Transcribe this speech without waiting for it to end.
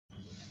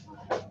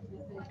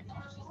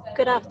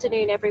Good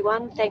afternoon,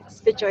 everyone.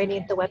 Thanks for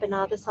joining the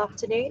webinar this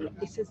afternoon.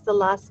 This is the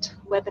last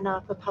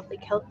webinar for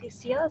public health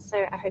this year,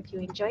 so I hope you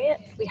enjoy it.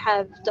 We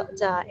have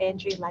Dr.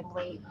 Andrew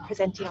Langley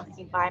presenting on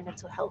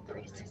environmental health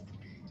risks.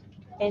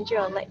 Andrew,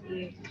 I'll let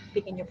you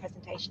begin your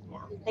presentation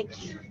now.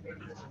 Thank you.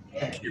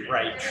 Thank you,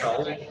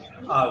 Rachel.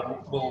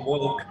 Well,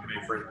 welcome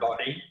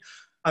everybody.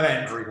 I'm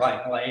Andrew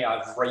Langley.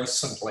 I've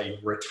recently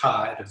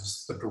retired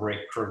as the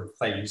director of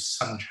the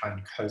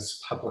Sunshine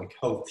Coast Public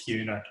Health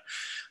Unit.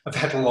 I've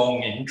had a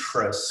long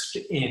interest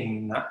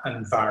in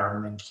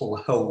environmental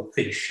health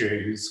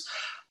issues,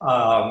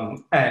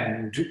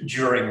 and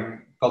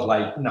during the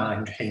late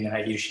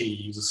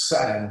 1980s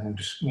and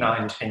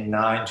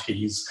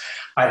 1990s,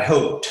 I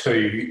helped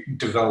to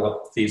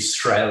develop the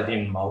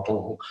Australian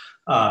model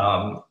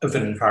of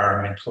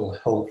environmental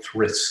health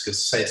risk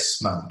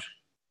assessment.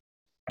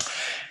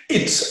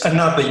 It's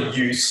another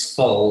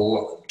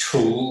useful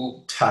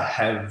tool to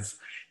have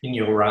in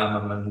your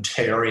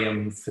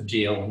armamentarium for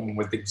dealing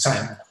with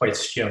exam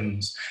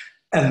questions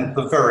and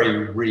the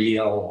very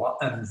real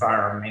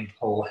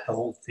environmental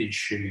health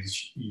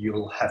issues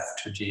you'll have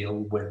to deal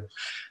with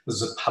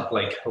as a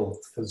public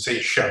health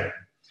physician.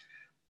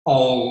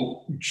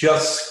 I'll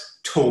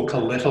just talk a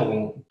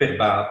little bit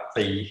about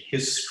the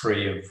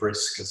history of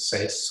risk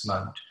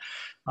assessment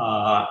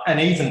and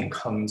even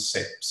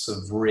concepts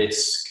of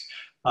risk.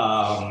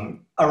 Are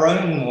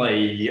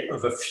only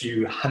of a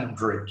few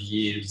hundred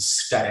years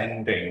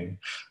standing.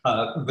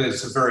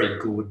 There's a very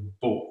good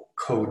book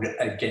called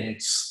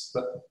Against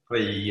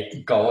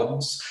the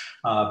Gods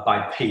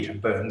by Peter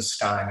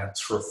Bernstein,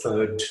 it's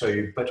referred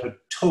to, but it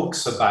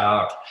talks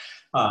about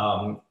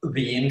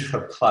the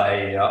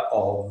interplay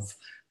of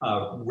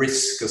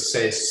risk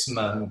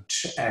assessment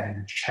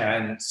and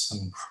chance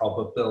and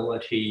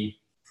probability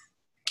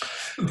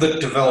that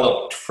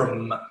developed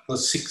from the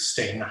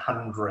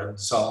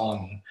 1600s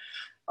on.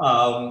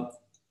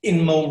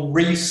 In more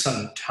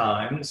recent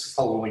times,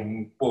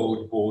 following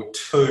World War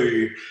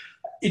II,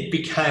 it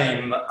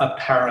became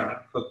apparent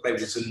that there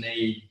was a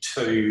need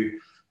to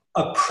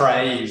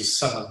appraise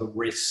some of the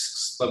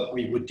risks that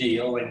we were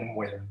dealing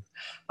with.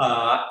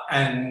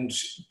 And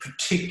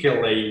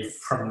particularly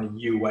from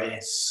the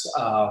US,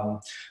 a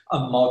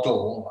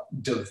model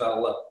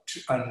developed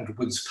and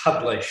was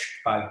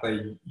published by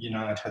the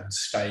United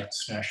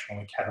States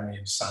National Academy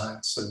of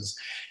Sciences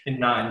in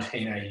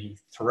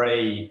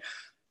 1983.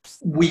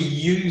 We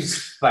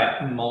used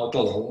that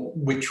model,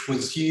 which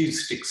was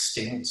used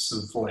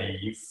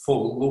extensively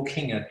for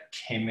looking at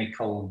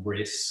chemical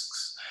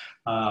risks,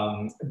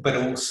 but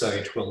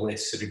also to a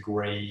lesser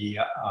degree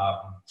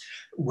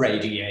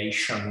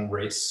radiation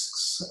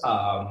risks.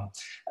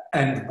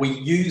 And we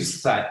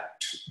used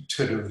that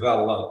to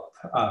develop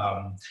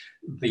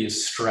the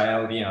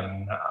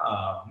Australian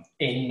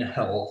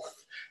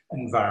NHealth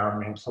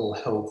environmental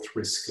health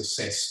risk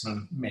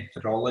assessment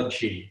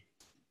methodology.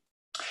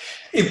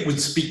 It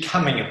was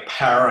becoming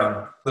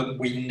apparent that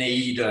we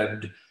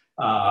needed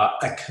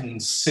a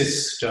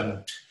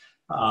consistent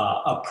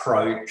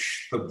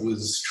approach that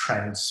was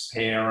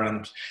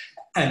transparent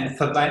and,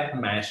 for that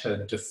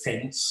matter,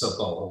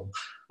 defensible.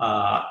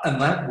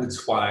 And that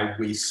was why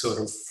we sort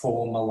of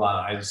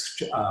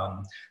formalised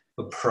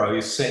the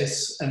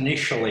process.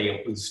 Initially,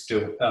 it was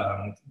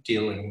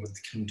dealing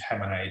with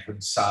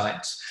contaminated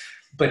sites,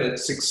 but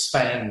it's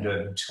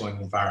expanded to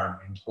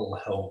environmental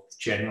health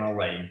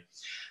generally.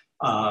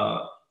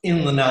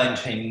 In the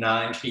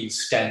 1990s,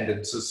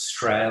 Standards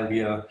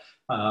Australia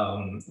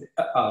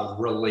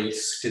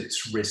released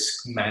its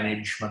risk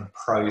management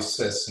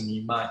process, and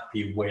you might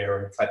be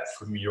aware of that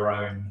from your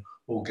own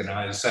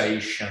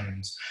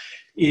organisations.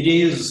 It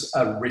is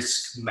a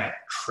risk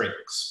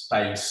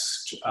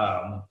matrix-based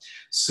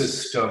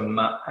system,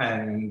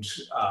 and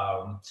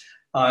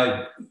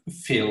I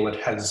feel it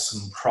has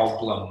some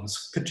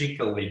problems,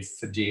 particularly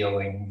for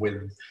dealing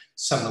with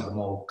some of the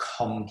more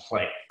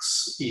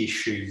complex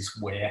issues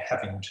we're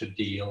having to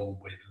deal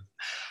with.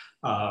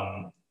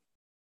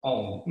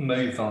 I'll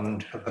move on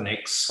to the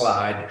next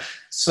slide.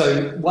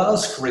 So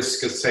whilst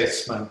risk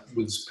assessment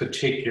was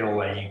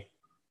particularly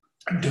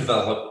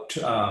developed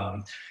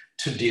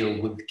to deal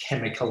with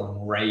chemical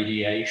and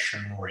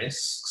radiation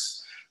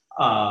risks,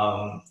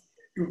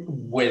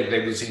 where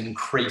there was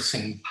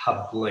increasing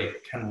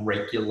public and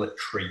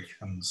regulatory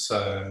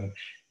concern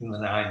in the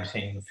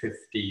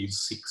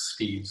 1950s,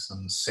 60s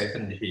and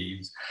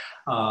 70s.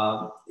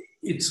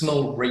 It's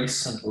more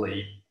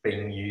recently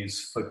being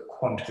used for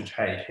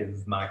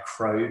quantitative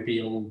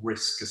microbial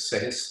risk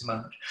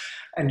assessment.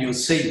 And you'll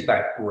see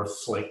that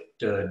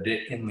reflected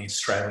in the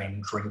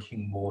Australian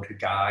Drinking Water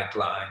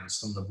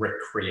Guidelines and the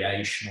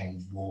Recreational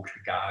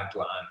Water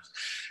Guidelines.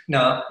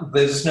 Now,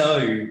 there's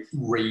no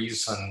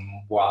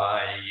reason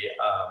why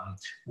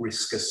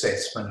risk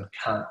assessment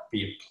can't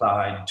be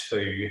applied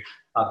to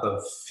other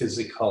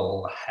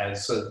physical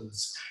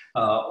hazards,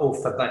 or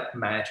for that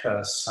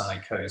matter,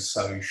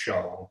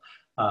 psychosocial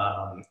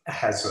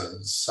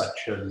hazards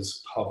such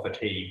as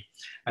poverty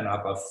and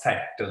other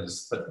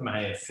factors that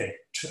may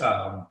affect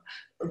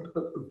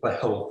the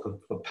health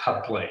of the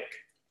public.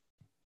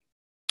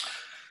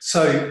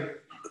 So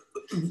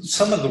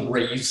some of the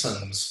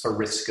reasons for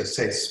risk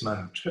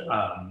assessment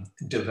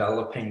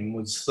developing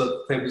was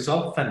that there was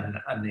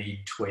often a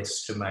need to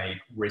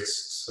estimate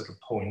risks at a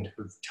point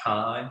of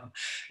time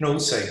and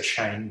also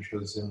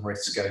changes in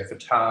risk over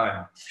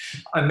time.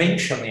 I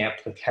mentioned the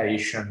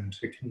application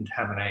to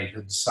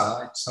contaminated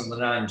sites in the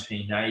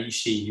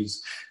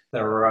 1980s.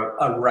 There were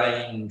a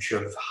range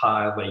of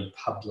highly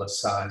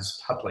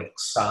publicised public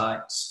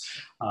sites,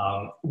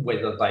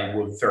 whether they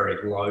were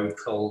very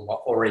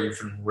local or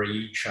even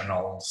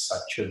regional,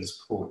 such as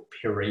Port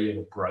Pirie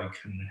or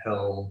Broken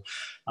Hill,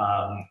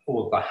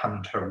 or the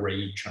Hunter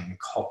region,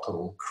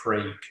 Cockle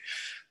Creek.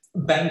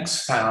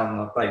 Banks found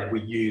that they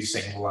were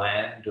using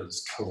land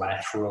as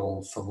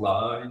collateral for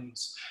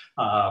loans.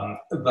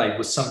 They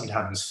were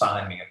sometimes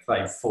finding if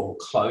they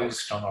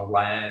foreclosed on a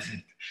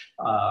land,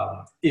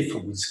 if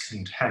it was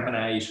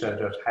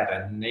contaminated, it had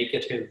a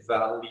negative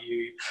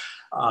value.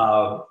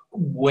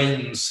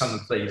 When some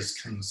of these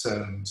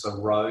concerns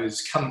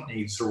arose,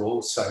 companies are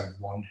also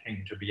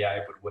wanting to be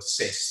able to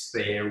assess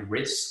their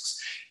risks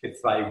if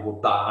they were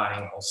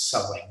buying or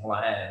selling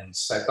land.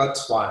 So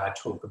that's why I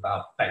talk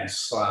about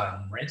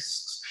baseline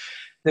risks.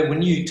 There were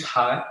new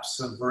types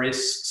of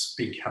risks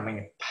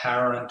becoming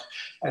apparent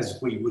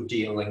as we were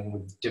dealing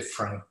with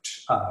different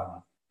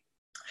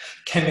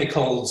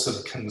chemicals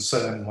of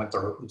concern,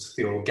 whether it was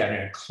the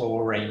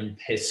organochlorine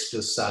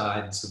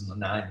pesticides in the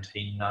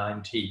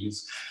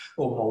 1990s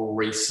or more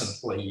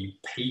recently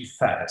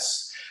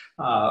PFAS.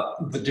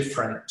 The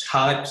different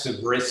types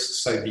of risks,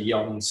 so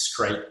beyond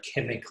straight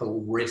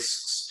chemical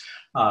risks,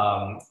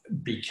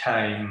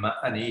 became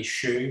an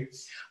issue.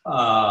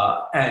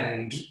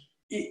 And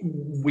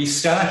we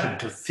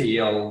started to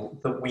feel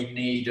that we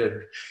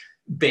needed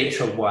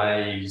better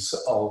ways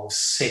of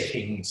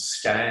setting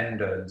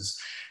standards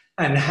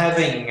and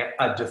having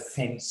a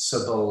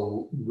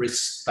defensible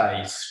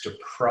risk-based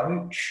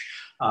approach.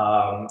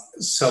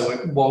 So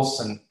it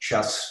wasn't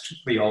just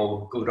the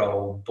good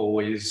old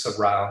boys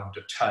around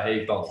a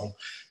table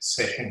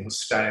setting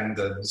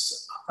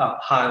standards,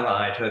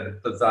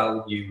 highlighted the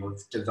value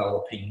of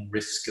developing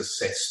risk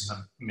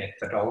assessment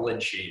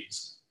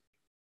methodologies.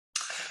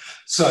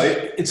 So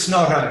it's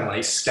not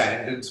only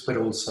standards, but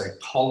also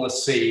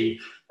policy.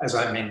 As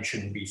I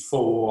mentioned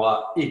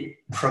before, it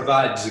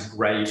provides a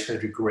greater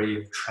degree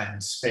of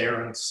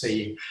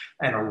transparency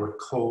and a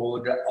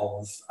record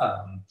of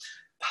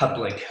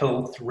public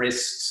health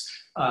risks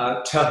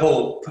to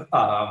help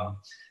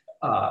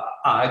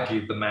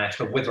argue the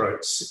matter, whether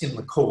it's in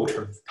the court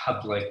of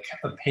public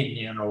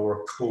opinion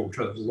or a court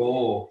of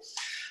law.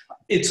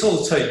 It's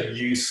also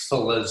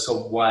useful as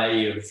a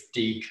way of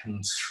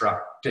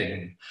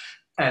deconstructing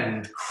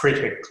and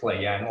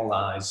critically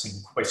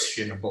analysing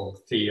questionable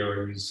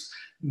theories,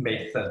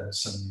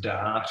 methods and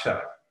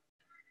data.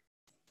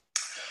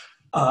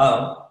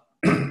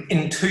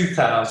 In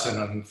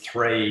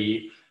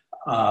 2003,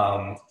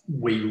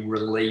 we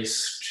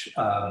released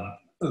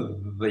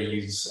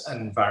these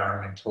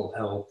environmental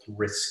health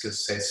risk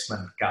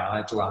assessment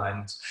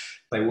guidelines.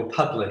 They were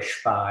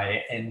published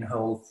by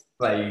NHealth.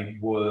 They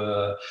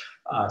were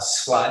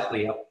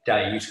slightly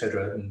updated,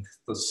 and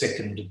the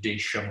second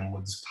edition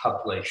was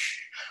published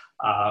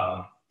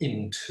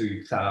in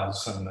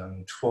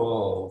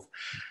 2012.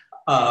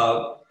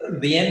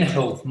 The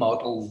NHealth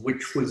model,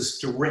 which was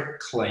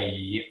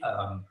directly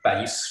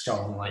based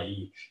on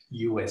the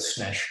US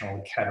National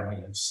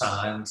Academy of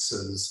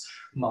Sciences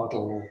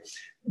model,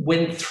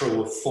 went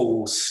through a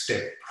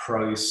four-step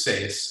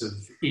process of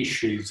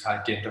issues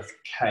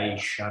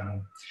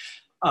identification,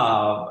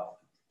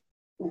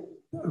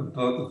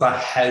 the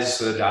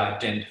hazard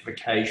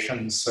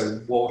identification, so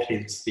what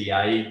is the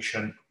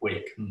agent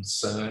we're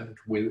concerned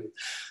with?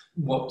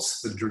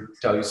 What's the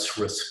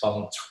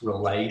dose-response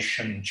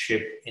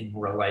relationship in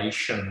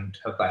relation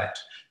to that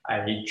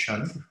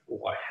agent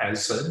or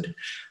hazard?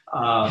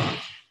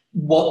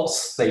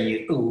 What's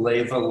the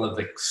level of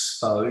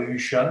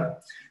exposure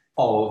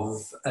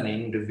of an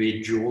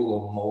individual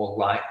or more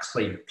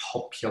likely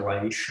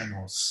population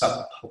or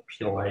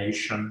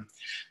subpopulation?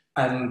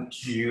 And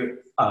you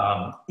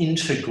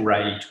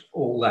integrate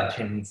all that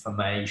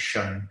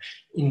information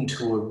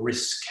into a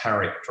risk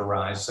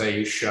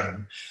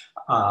characterisation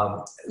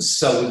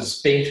so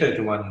as better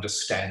to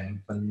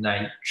understand the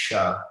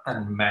nature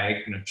and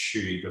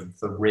magnitude of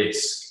the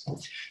risk.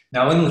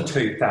 Now, in the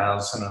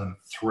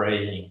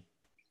 2003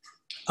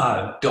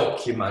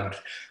 document,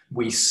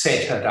 we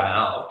set it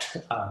out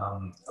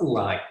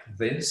like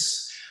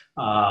this.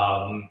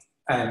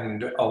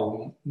 And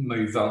I'll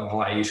move on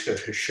later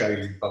to show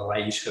you the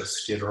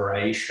latest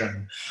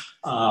iteration.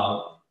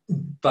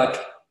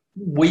 But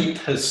we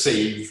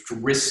perceived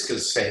risk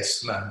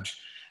assessment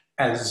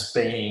as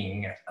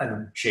being an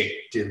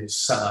objective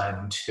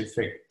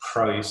scientific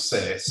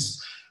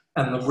process,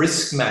 and the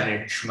risk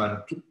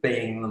management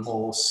being the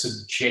more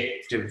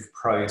subjective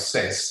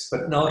process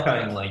that not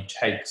only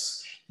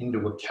takes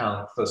into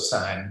account the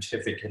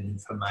scientific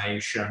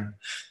information,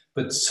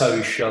 but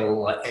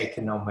social,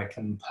 economic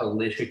and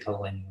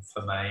political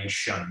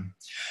information.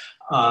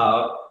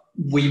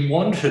 we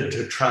wanted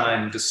to try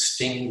and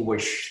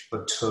distinguish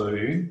the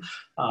two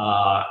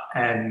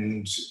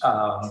and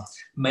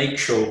make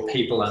sure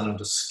people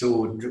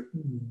understood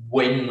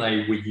when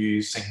they were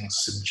using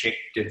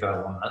subjective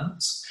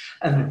elements.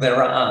 And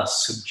there are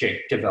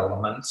subjective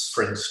elements,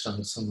 for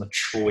instance, in the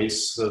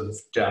choice of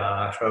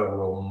data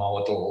or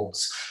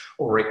models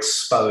or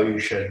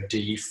exposure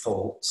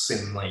defaults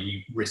in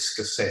the risk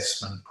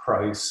assessment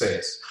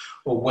process,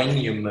 or when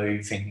you're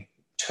moving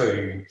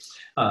to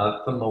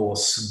the more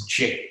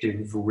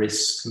subjective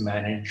risk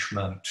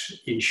management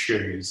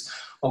issues.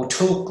 I'll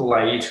talk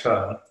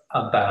later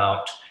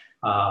about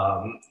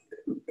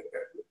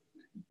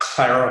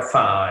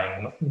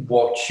clarifying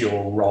what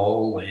your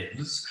role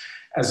is.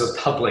 As a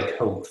public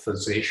health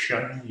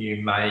physician, you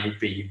may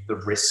be the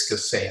risk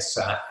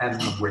assessor and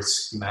the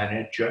risk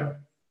manager.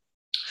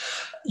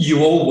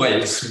 You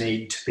always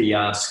need to be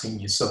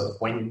asking yourself,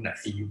 when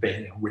are you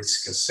being a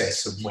risk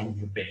assessor, when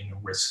you're being a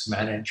risk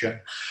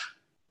manager?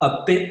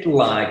 A bit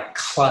like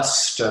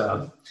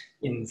cluster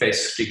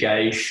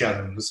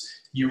investigations,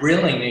 you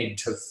really need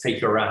to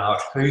figure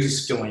out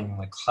who's doing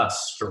the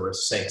cluster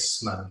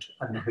assessment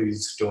and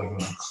who's doing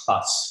the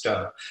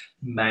cluster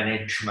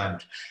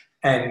management.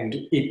 And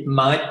it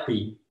might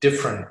be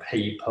different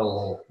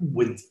people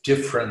with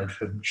different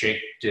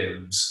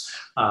objectives,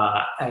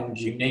 and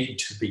you need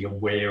to be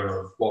aware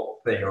of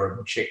what their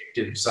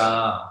objectives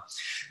are.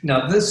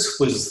 Now, this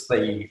was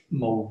the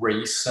more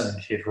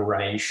recent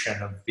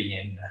iteration of the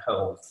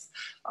in-health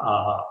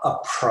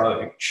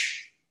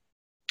approach,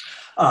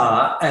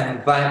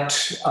 and that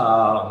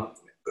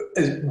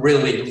it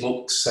really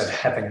looks at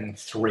having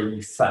three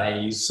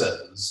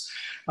phases.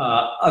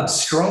 I'd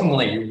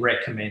strongly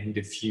recommend,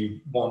 if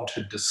you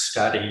wanted to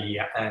study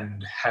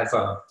and have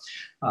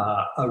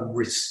a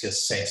risk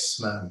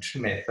assessment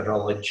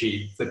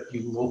methodology, that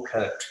you look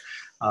at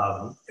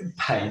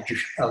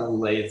page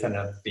 11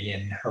 of the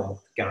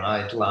in-health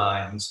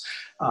guidelines.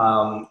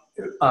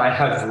 I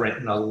have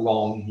written a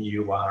long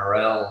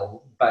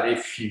URL, but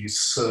if you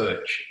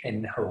search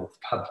in-health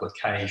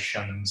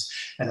publications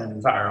and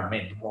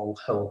environmental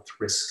health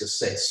risk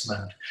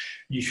assessment,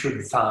 you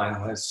should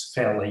find this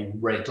fairly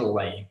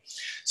readily.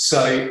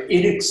 So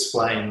it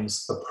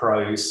explains the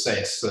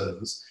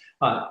processes.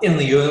 In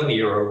the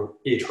earlier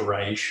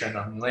iteration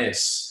on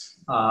this,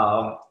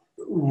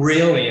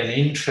 really an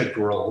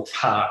integral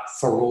part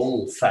for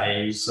all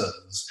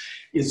phases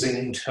is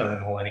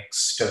internal and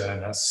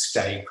external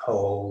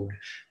stakeholder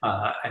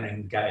and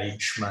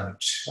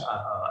engagement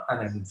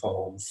and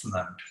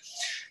involvement.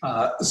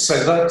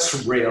 So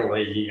that's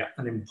really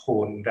an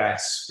important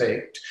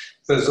aspect.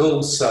 There's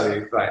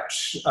also that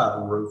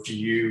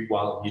review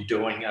while you're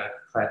doing it,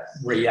 that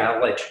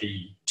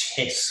reality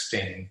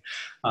testing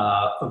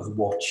of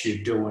what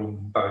you're doing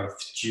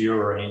both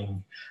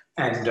during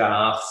and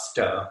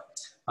after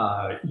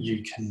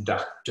you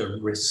conduct a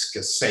risk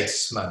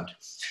assessment.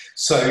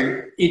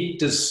 So it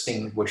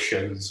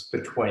distinguishes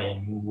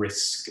between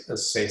risk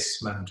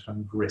assessment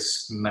and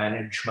risk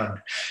management.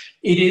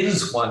 It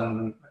is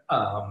one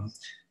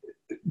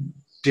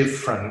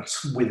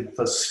difference with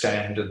the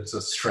Standards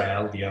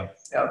Australia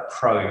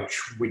approach,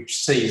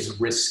 which sees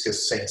risk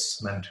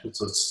assessment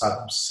as a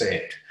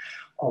subset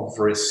of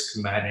risk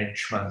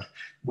management.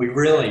 We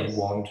really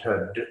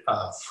wanted,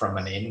 from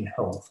an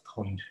in-health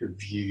point of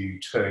view,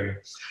 to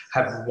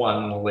have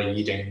one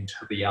leading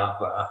to the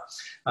other,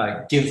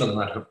 given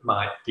that it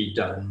might be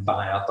done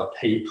by other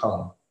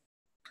people.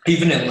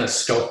 Even in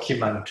this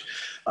document,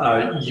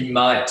 you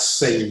might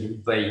see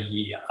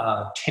the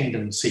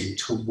tendency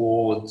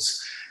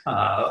towards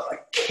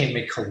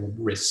chemical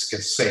risk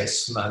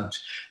assessment.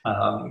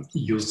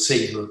 You'll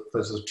see that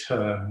there's a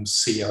term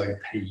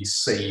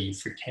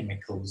COPC for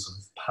chemicals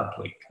of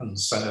public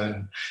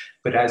concern.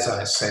 But as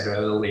I said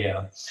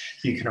earlier,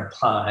 you can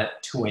apply it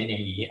to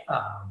any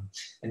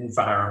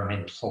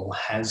environmental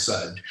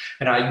hazard.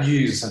 And I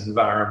use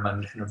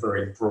environment in a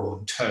very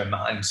broad term.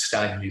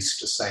 Einstein used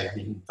to say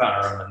the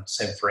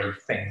environment's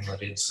everything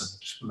that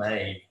isn't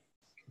me.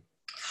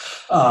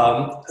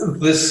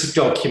 This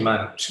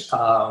document,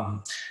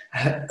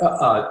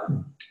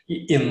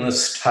 in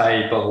this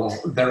table,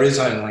 there is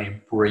only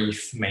a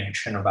brief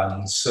mention of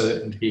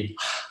uncertainty.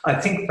 I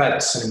think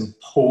that's an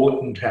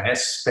important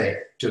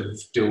aspect of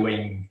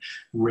doing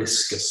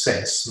risk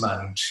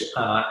assessment,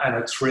 and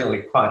it's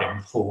really quite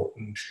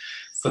important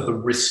for the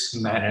risk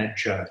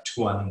manager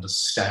to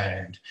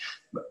understand.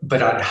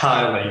 But I'd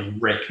highly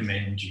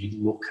recommend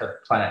you look at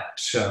that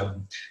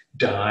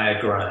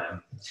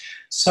diagram.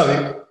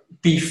 So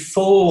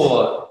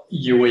before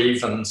you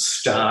even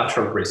start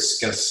a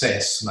risk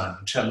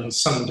assessment, and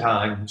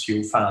sometimes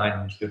you'll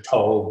find you're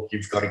told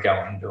you've got to go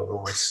and do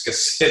a risk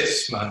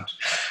assessment,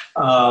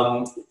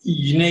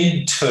 you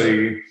need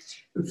to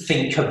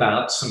think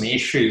about some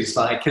issues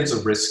like, is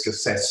a risk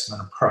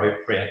assessment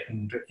appropriate?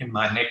 And in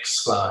my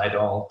next slide,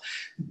 I'll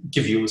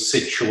give you a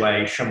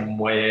situation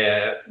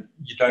where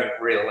you don't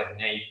really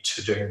need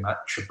to do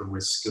much of a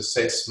risk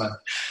assessment.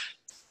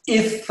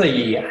 if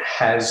the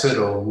hazard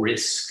or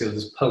risk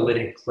is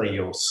politically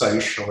or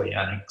socially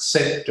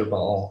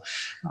unacceptable,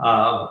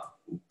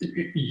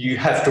 you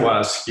have to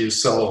ask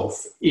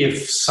yourself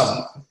if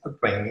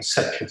something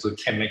such as a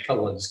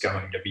chemical is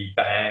going to be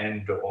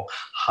banned or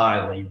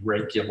highly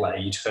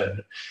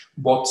regulated,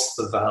 what's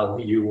the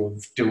value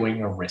of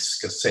doing a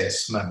risk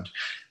assessment?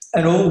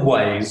 And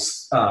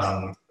always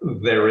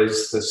there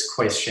is this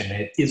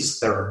question, is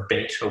there a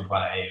better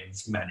way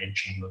of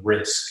managing the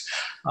risk?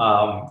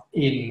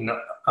 In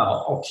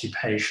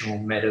occupational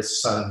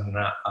medicine,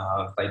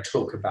 they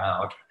talk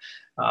about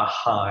a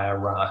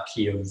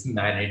hierarchy of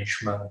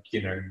management,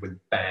 you know, with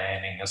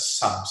banning a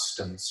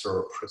substance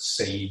or a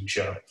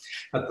procedure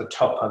at the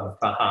top of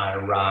the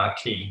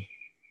hierarchy.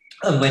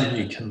 And then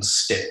you can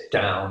step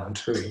down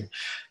to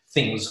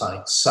things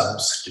like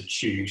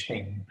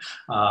substituting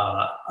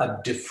a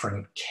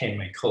different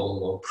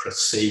chemical or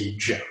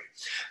procedure.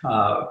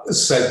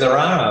 So there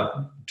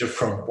are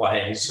different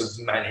ways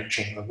of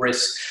managing the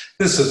risk.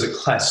 This is a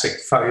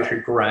classic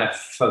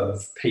photograph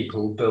of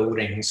people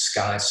building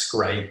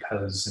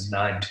skyscrapers in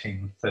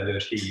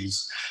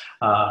 1930s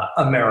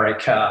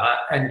America,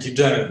 and you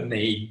don't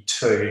need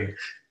to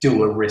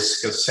do a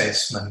risk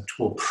assessment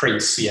to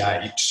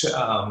appreciate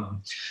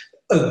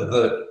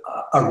that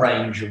a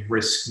range of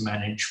risk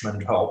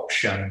management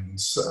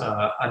options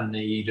are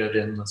needed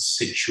in this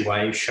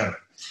situation.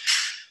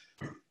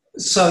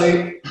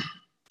 So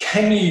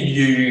can you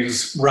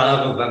use,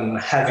 rather than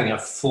having a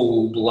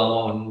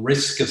full-blown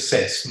risk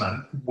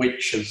assessment,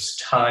 which is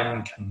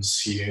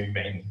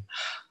time-consuming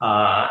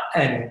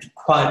and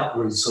quite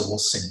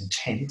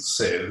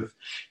resource-intensive,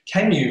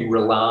 can you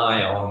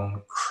rely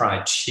on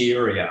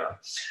criteria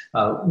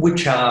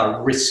which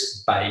are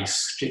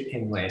risk-based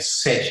in their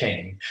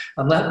setting?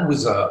 And that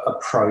was a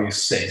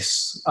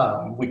process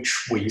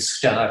which we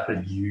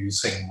started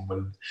using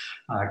with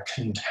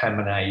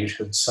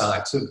contaminated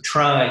sites, of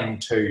trying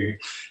to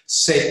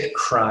set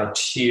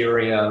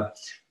criteria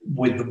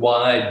with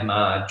wide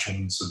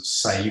margins of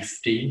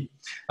safety.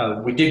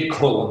 We did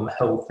call them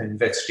health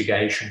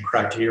investigation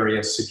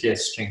criteria,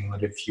 suggesting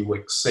that if you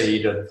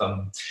exceeded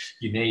them,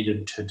 you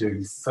needed to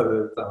do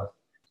further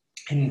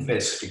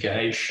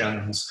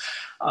investigations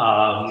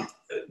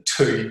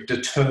to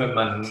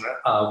determine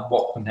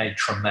what the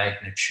nature and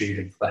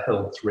magnitude of the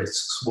health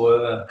risks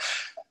were.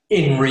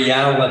 In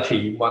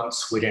reality,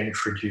 once we'd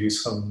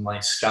introduced them,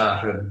 they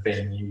started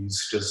being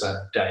used as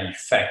a de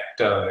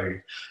facto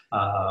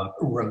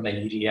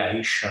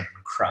remediation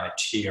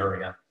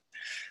criteria.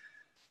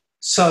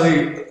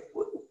 So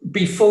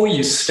before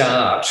you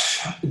start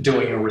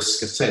doing a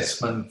risk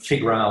assessment,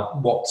 figure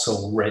out what's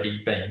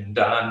already been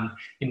done.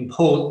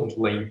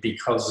 Importantly,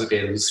 because it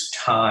is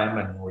time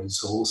and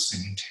resource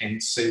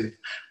intensive,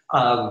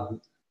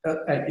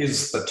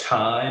 is the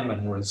time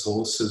and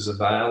resources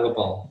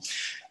available?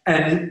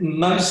 And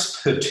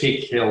most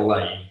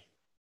particularly,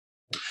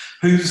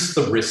 who's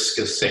the risk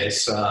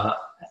assessor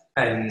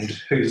and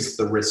who's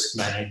the risk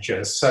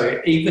manager?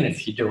 So even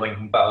if you're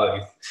doing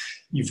both,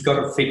 you've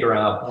got to figure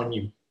out when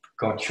you've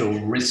got your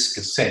risk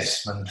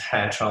assessment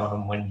hat on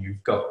and when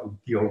you've got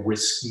your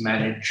risk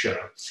manager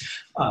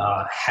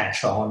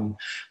hat on.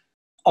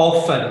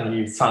 Often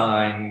you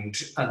find,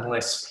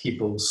 unless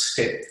people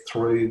step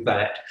through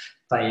that,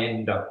 they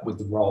end up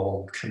with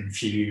role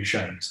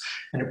confusions.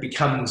 And it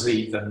becomes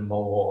even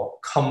more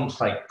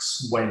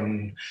complex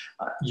when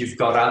you've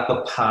got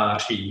other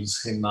parties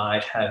who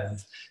might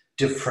have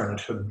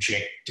different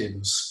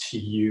objectives to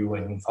you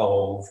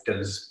involved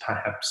as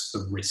perhaps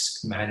the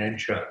risk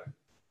manager.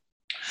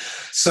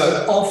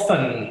 So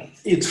often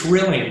it's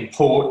really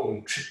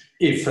important,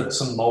 if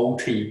it's a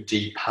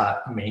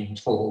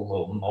multi-departmental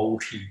or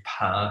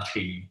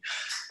multi-party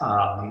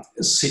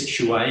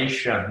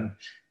situation,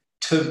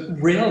 to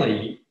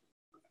really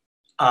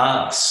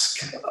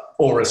ask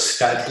or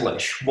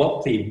establish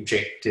what the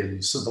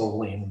objectives of all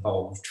the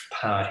involved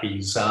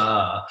parties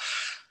are.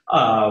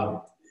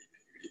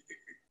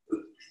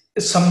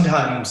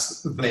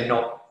 Sometimes they're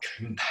not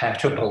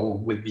compatible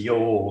with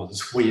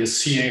yours. We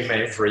assume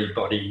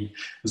everybody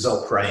is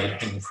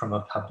operating from a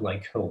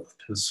public health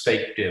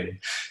perspective.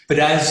 But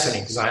as an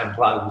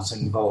example, I was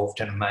involved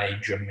in a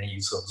major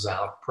measles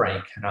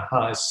outbreak in a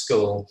high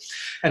school,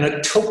 and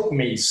it took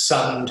me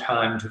some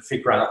time to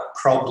figure out the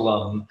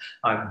problem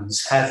I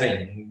was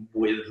having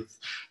with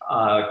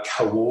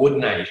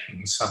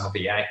coordinating some of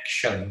the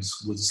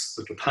actions. Was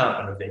the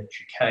Department of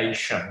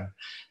Education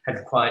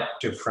had quite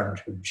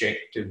different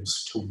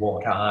objectives to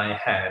what I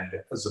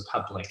had as a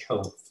public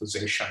health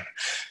physician.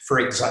 For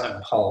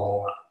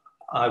example,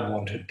 I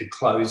wanted to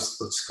close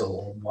the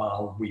school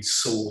while we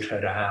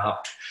sorted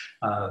out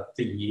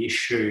the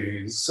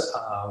issues.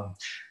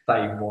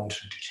 They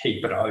wanted to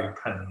keep it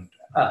open.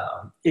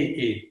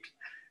 It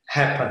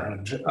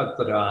happened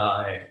that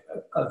I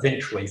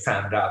eventually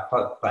found out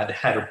that they'd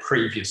had a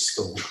previous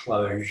school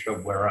closure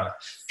where a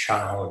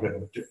child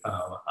had,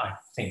 I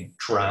think,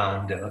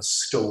 drowned in a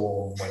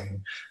storm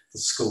when the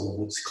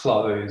school was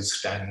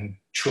closed and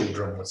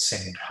children were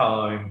sent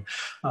home.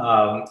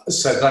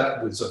 So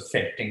that was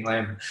affecting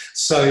them.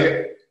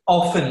 So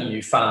often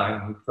you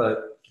find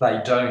that they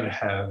don't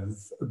have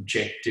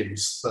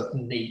objectives that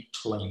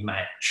neatly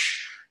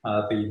match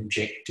the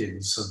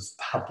objectives of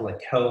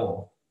public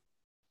health.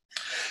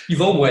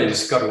 You've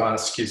always got to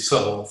ask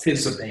yourself,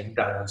 is it being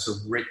done as a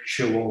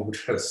ritual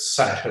to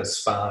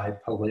satisfy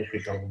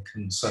political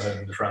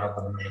concerns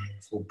rather than a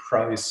meaningful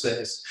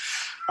process?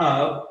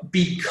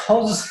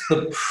 Because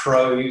the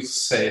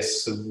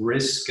process of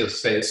risk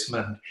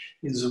assessment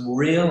is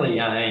really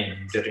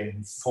aimed at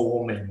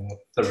informing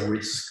the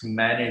risk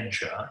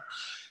manager,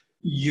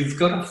 you've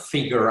got to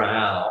figure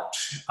out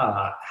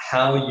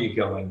how you're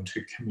going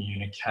to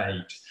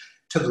communicate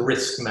to the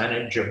risk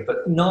manager,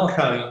 but not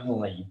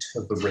only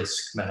to the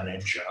risk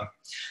manager,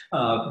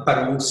 but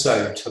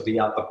also to the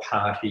other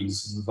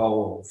parties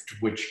involved,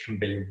 which can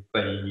be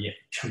the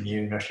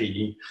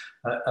community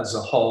as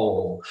a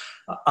whole.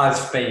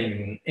 I've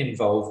been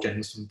involved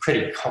in some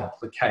pretty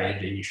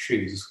complicated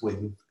issues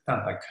with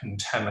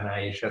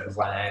contaminated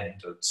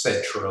land,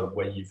 etc.,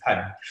 where you've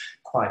had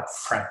quite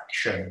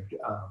fractured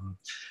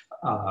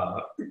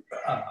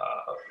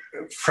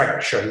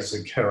fractures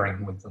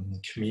occurring within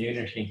the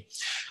community.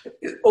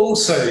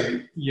 Also,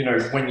 you know,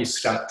 when you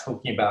start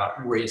talking about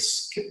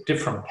risk,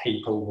 different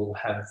people will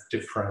have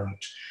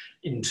different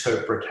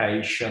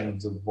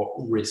interpretations of what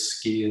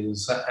risk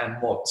is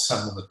and what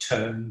some of the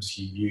terms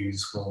you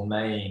use will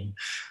mean.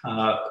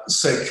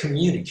 So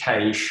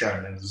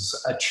communication is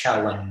a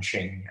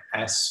challenging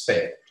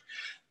aspect.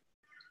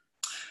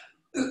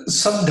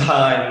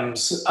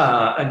 Sometimes,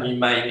 and you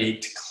may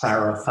need to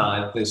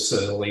clarify this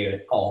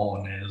earlier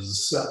on,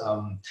 is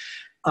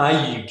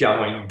are you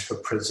going to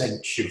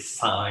present your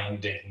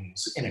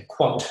findings in a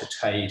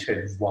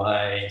quantitative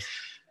way,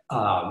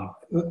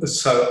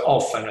 so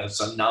often as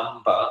a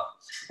number,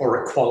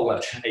 or a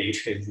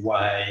qualitative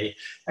way,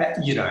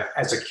 you know,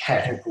 as a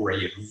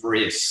category of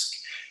risk?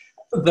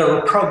 There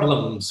are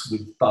problems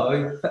with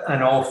both,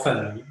 and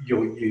often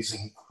you're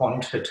using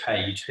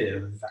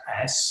quantitative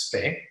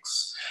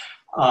aspects,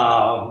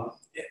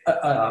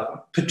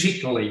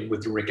 particularly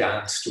with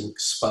regards to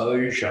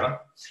exposure,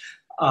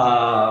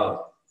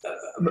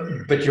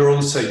 but you're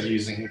also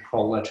using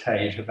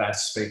qualitative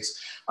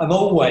aspects. I'm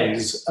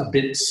always a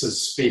bit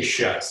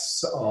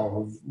suspicious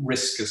of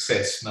risk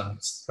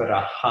assessments that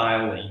are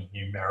highly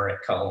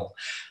numerical,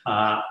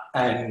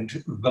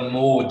 and the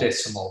more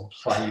decimal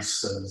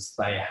places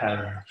they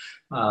have,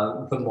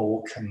 the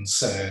more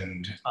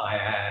concerned I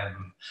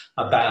am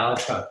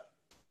about it.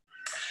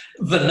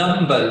 The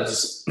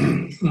numbers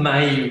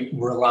may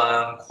rely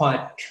on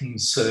quite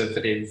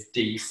conservative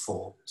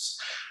defaults.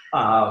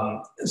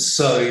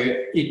 So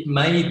it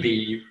may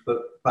be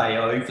that they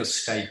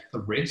overstate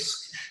the risk.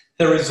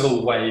 There is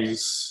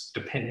always,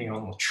 depending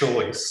on the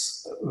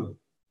choice,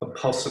 the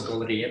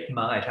possibility it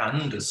might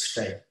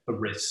understate the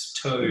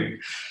risk too.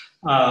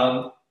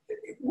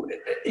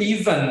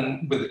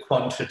 Even with a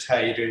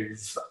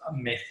quantitative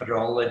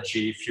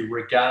methodology, if you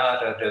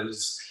regard it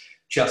as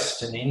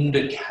just an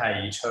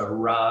indicator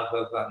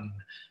rather than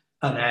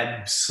an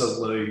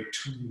absolute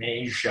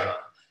measure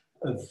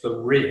of the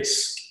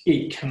risk,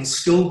 it can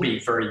still be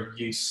very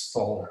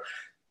useful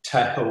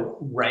to help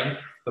rank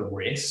the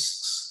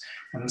risks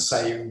and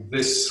say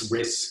this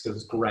risk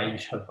is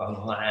greater than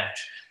that,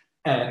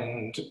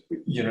 and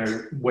you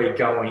know, we're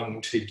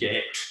going to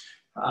get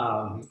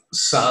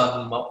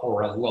some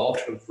or a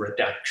lot of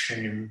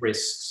reduction in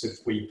risks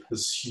if we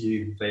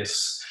pursue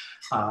this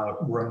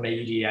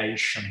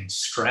remediation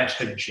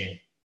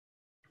strategy.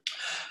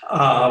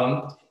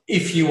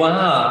 If you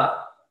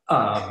are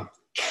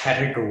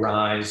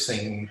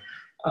categorizing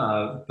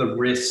the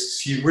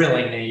risks, you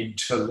really need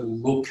to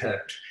look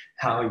at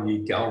how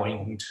you're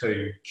going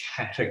to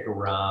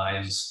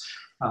categorize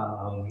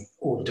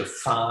or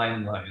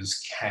define those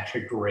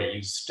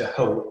categories to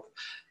help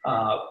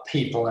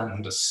people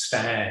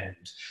understand.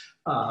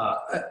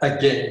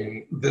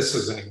 Again, this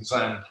is an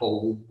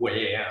example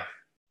where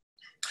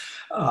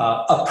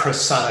a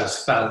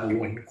precise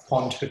value in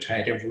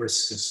quantitative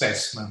risk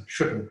assessment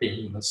shouldn't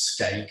be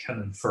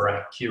mistaken for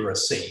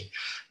accuracy,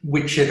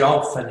 which it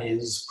often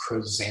is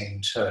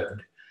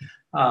presented.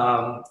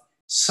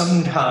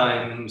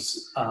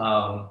 Sometimes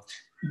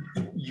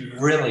you've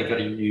really got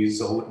to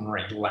use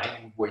ordinary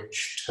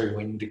language to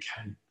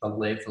indicate the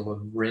level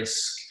of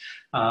risk.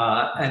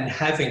 And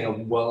having a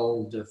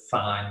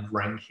well-defined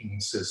ranking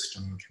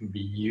system can be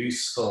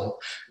useful,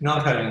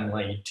 not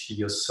only to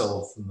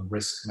yourself and the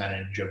risk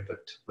manager,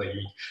 but to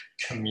the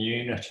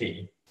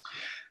community.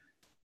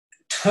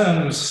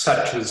 Terms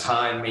such as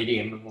high,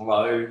 medium, and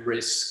low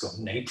risk, or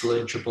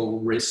negligible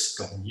risk,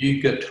 or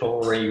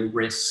nugatory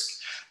risk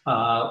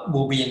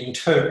will be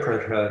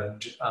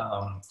interpreted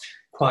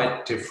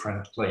quite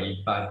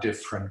differently by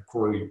different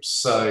groups.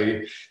 So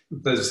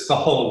there's the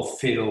whole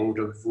field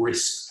of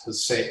risk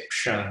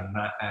perception,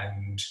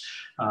 and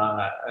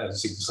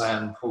as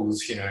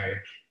examples, you know,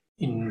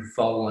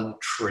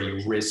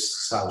 involuntary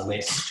risks are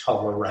less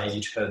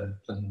tolerated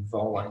than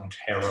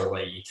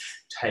voluntarily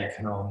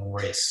taken on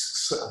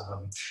risks.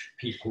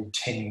 People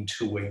tend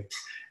to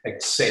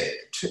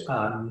accept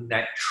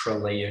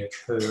naturally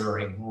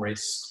occurring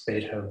risks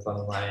better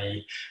than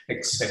they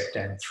accept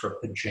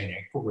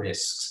anthropogenic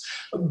risks.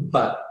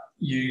 But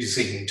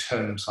using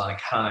terms like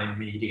high,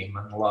 medium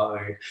and low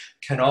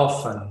can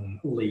often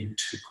lead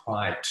to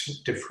quite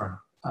different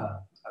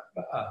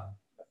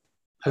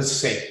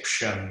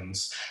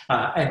perceptions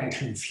and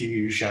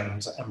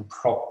confusions and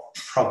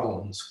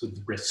problems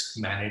with risk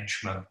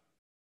management.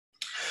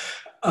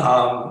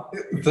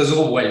 There's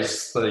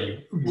always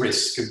the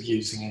risk of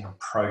using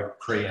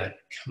inappropriate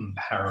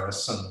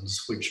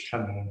comparisons, which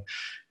can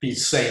be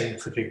seen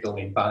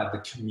particularly by the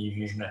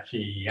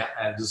community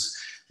as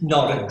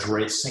not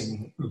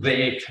addressing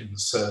their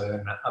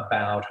concern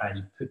about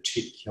a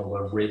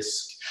particular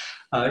risk.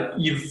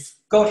 You've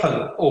got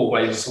to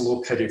always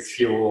look at if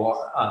you're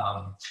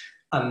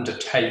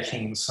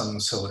undertaking some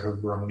sort of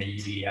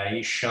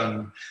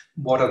remediation,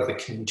 what are the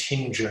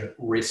contingent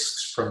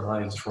risks from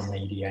those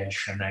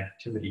remediation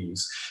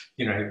activities?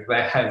 You know,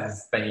 there have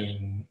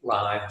been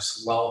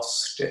lives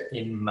lost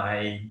in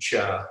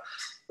major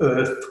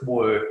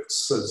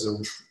earthworks as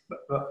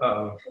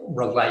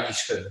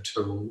related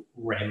to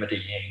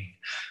remedying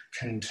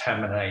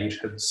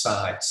contaminated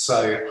sites.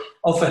 So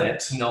often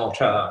it's not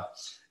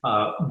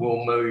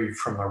we'll move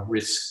from a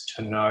risk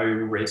to no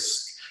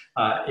risk.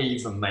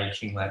 Even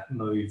making that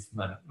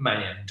movement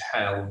may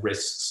entail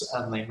risks,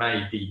 and they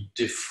may be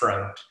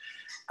different,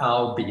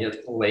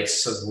 albeit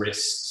lesser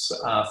risks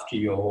after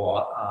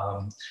your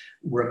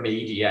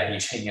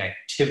remediating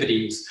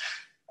activities.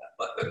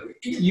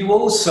 You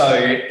also,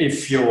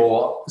 if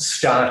you're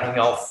starting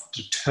off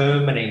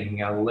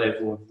determining a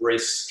level of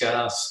risk,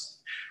 ask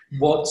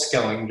what's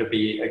going to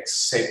be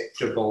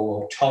acceptable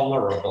or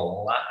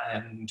tolerable,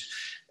 and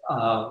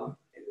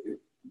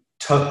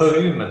to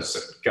whom is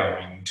it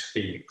going to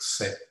be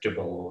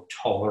acceptable or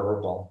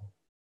tolerable?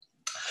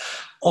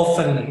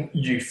 Often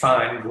you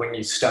find when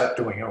you start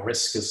doing a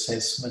risk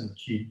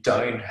assessment, you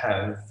don't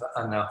have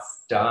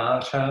enough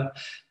data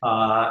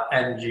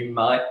and you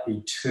might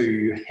be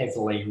too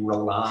heavily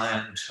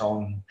reliant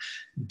on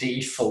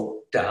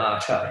default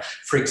data.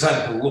 For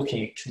example,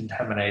 looking at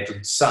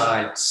contaminated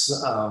sites,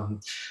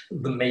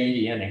 the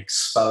median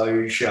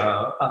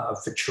exposure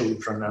for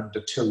children under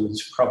 2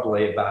 is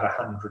probably about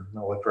 100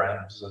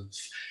 milligrams of,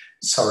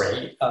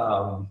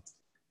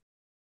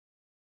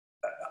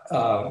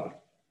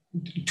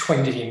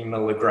 20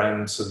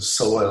 milligrams of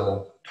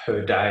soil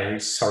per day.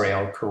 Sorry,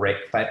 I'll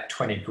correct that,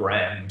 20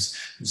 grams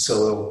of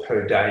soil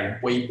per day.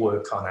 We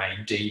work on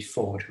a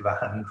default of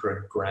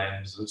 100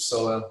 grams of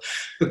soil,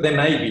 but there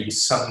may be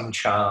some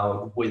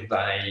child with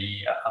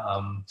a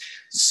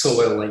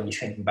soil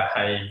eating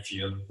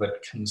behaviour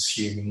that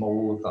consume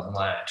more than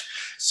that.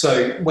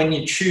 So when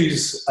you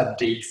choose a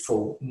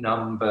default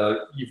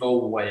number, you've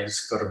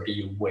always got to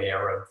be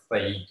aware of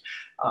the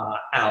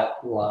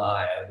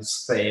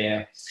outliers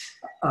there.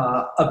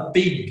 A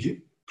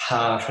big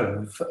part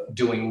of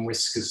doing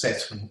risk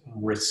assessment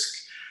and risk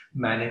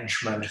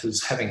management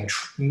is having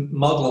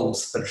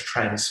models that are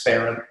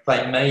transparent.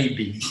 They may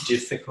be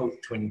difficult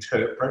to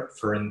interpret.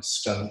 For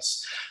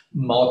instance,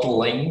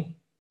 modelling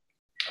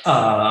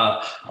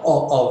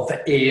of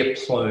air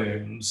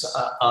plumes.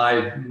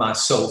 I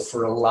myself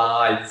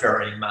rely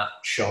very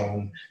much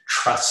on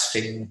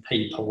trusting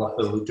people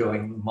who are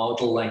doing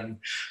modelling,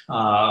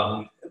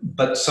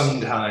 but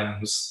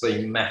sometimes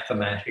the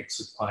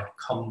mathematics are quite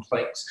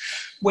complex.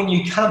 When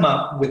you come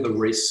up with a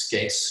risk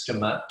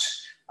estimate,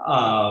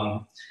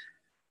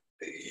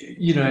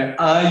 you know,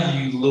 are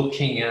you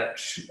looking at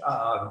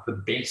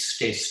the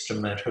best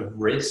estimate of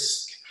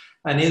risk?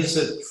 And is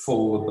it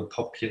for the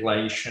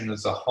population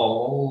as a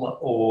whole,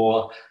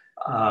 or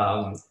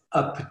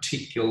a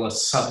particular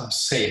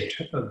subset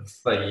of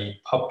the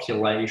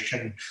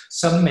population?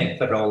 Some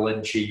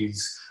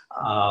methodologies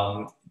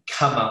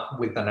come up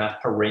with an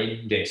upper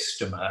end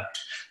estimate,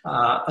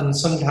 and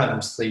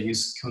sometimes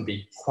these can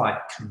be quite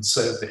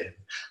conservative.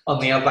 On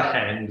the other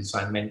hand, as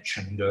I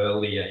mentioned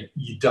earlier,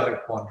 you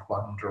don't want to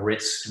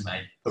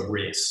underestimate the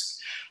risk.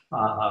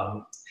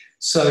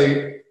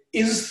 So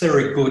is there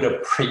a good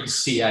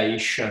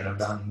appreciation of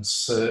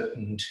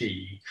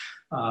uncertainty?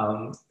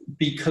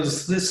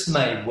 Because this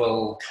may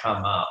well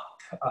come up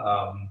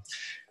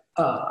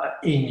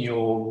in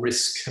your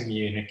risk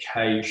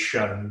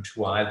communication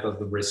to either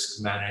the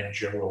risk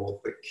manager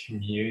or the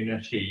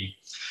community.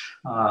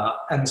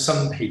 And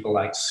some people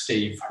like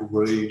Steve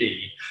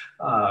Harudi,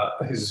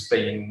 who's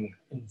been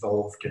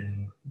involved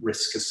in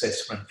risk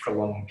assessment for a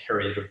long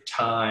period of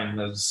time,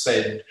 has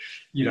said,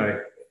 you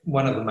know,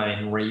 one of the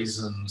main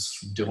reasons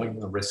for doing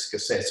the risk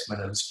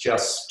assessment is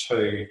just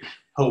to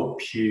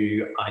help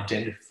you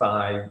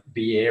identify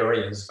the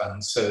areas of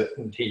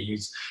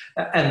uncertainties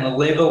and the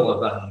level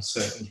of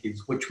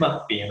uncertainties, which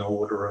might be an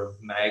order of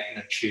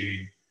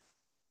magnitude.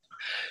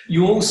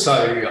 You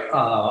also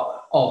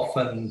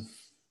often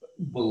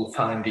will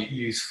find it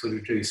useful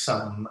to do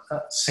some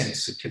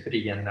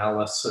sensitivity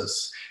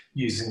analysis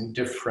using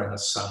different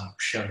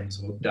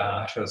assumptions or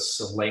data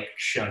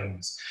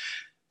selections.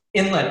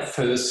 In that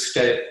first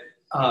step,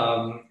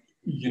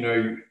 you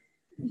know,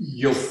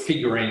 you're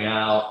figuring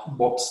out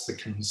what's the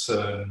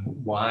concern,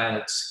 why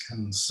it's a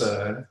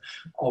concern.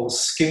 I'll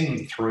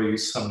skim through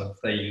some of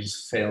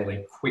these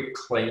fairly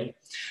quickly.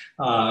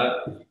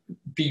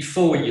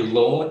 Before you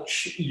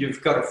launch,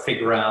 you've got to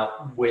figure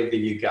out whether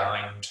you're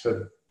going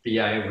to be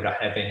able to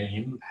have any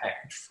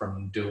impact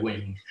from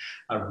doing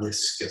a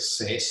risk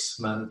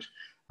assessment.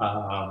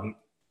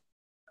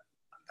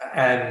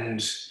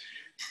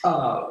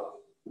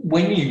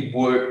 When you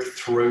work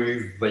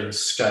through these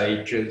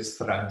stages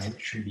that I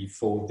mentioned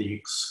before, the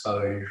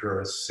exposure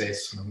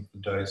assessment, the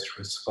dose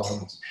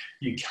response,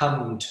 you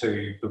come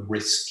to the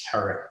risk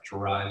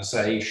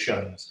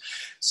characterizations.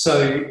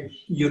 So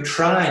you're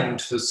trying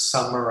to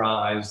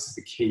summarize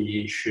the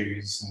key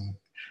issues and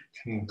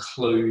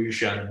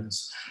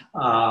conclusions,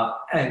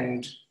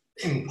 and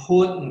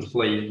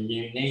importantly,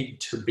 you need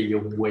to be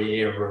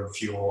aware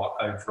of your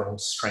overall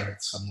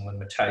strengths and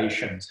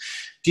limitations.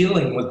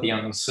 Dealing with the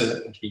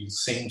uncertainty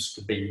seems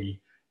to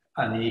be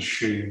an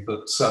issue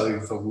that's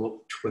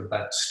overlooked with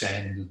that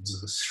Standards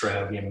of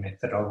Australia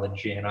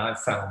methodology, and I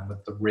found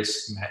with the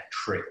risk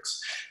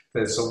matrix,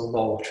 there's a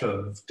lot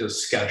of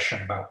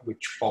discussion about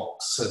which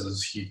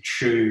boxes you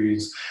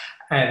choose,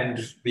 and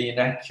the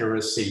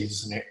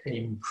inaccuracies and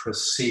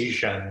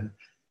imprecision,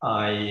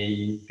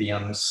 i.e. the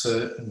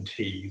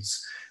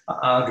uncertainties,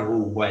 aren't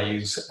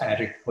always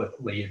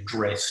adequately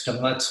addressed.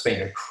 And that's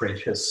been a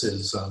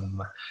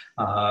criticism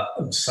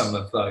of some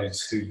of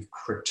those who've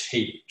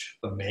critiqued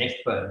the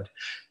method.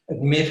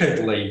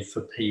 Admittedly,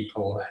 for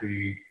people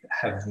who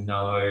have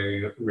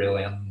no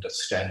really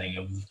understanding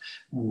of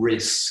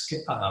risk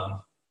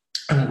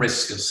and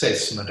risk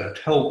assessment, it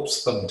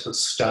helps them to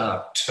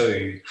start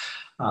to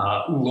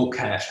look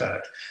at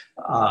it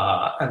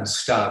and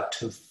start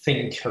to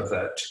think of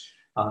it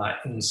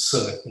in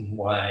certain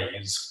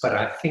ways. But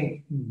I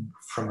think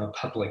from a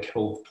public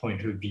health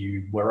point of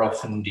view, we're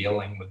often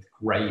dealing with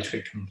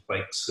greater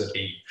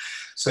complexity.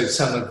 So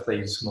some of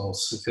these more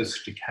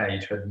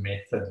sophisticated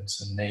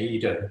methods are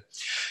needed.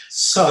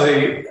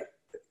 So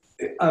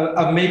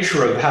a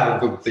measure of how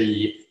good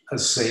the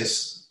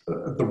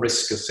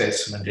risk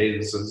assessment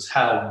is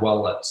how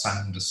well it's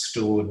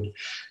understood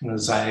and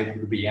is able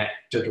to be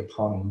acted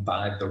upon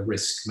by the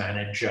risk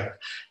manager,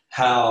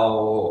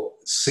 how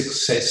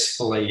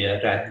successfully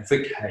it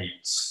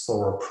advocates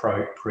for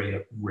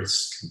appropriate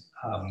risk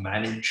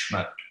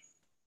management.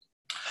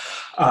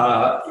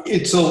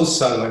 It's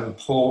also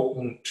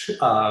important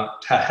to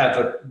have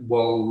it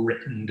well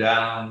written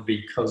down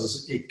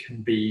because it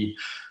can be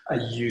a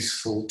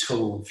useful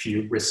tool for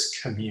your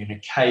risk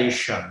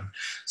communication.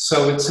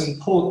 So it's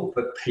important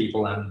that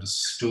people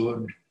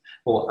understood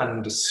or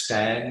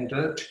understand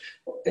it,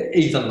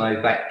 even though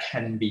that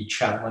can be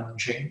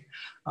challenging.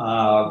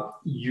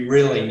 You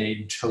really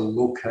need to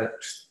look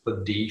at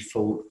the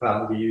default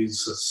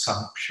values,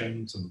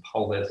 assumptions and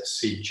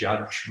policy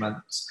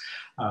judgments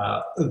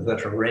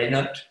that are in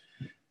it.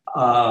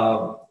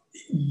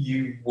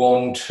 You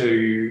want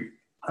to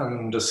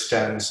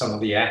understand some of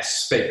the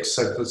aspects,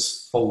 so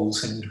this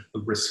falls into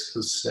the risk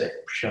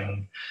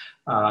perception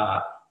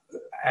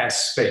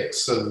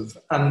aspects of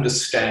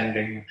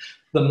understanding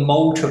the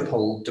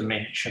multiple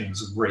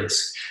dimensions of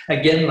risk.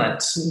 Again,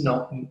 that's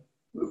not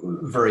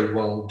very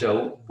well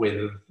dealt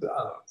with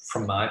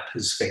from my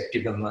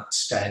perspective in that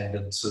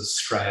Standards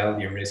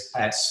Australia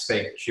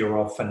aspect. You're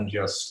often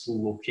just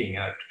looking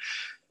at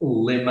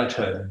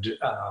limited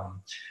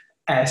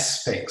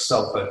aspects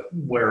of it,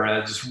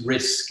 whereas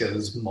risk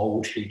is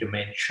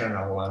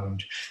multi-dimensional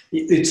and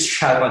it's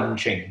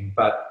challenging,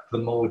 but the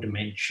more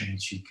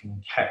dimensions you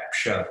can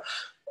capture,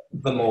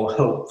 the more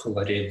helpful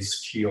it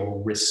is to your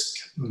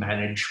risk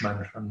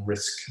management and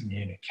risk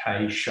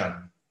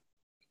communication.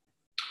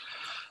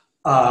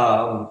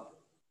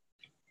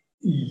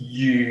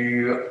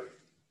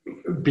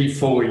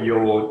 Before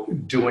you're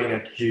doing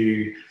it,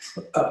 you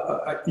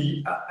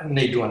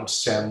need to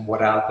understand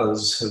what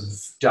others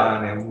have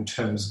done in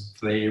terms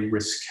of their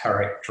risk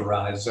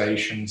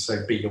characterisation,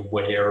 so be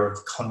aware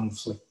of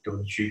conflict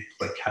or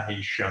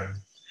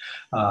duplication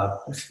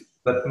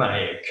that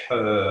may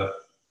occur.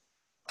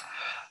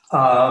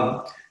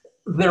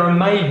 There are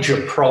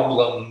major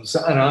problems,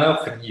 and I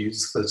often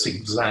use this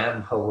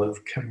example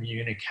of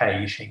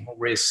communicating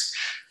risk.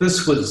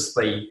 This was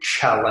the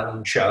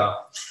Challenger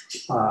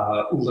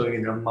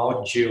lunar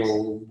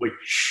module,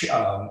 which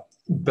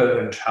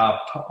burnt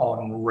up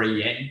on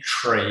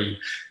re-entry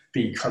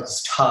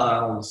because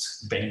tiles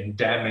had been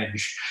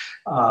damaged.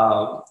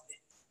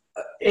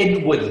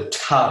 Edward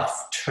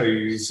Tufte,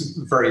 who's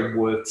very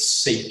worth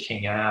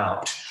seeking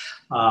out,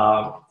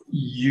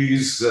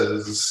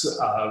 uses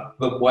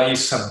the way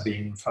some of the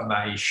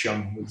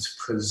information was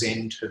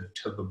presented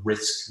to the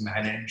risk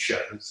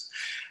managers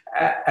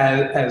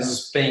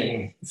as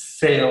being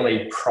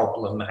fairly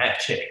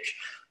problematic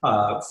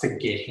for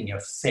getting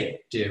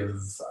effective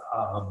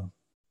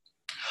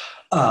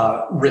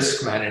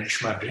risk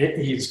management.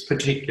 He's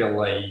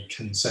particularly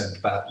concerned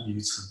about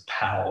use of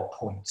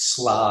PowerPoint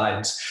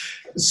slides.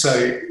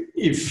 So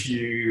if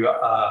you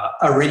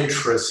are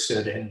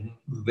interested in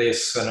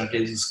this, and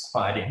it is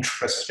quite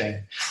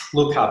interesting,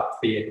 look up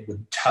the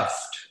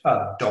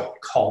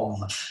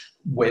edwardtuft.com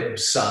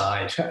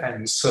website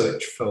and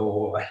search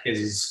for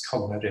his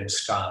cognitive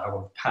style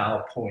of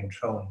PowerPoint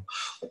on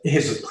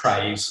his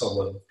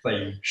appraisal of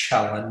the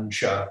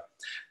Challenger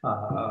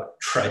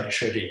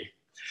tragedy.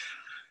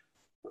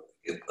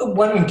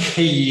 One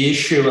key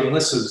issue, and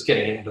this is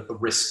getting into the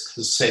risk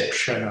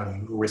perception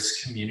and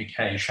risk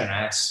communication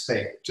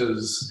aspect,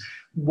 is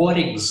what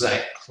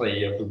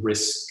exactly are the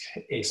risk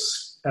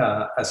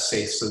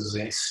assessors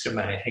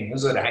estimating?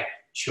 Is it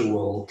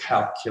actual,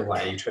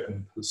 calculated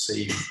and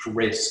perceived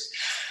risk?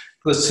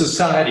 The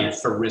Society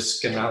for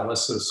Risk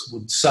Analysis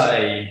would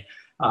say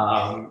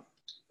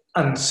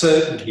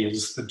uncertainty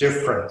is the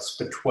difference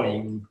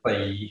between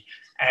the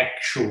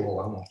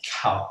actual and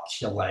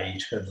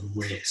calculated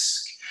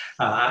risk.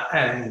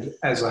 And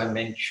as I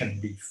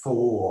mentioned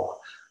before,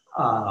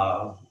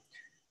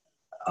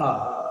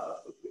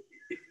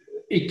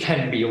 it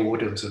can be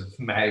orders of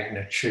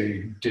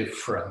magnitude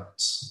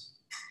difference.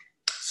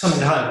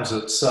 Sometimes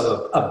it's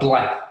a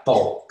black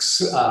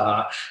box,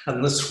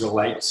 and this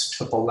relates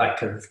to the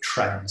lack of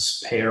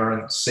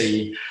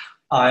transparency.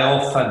 I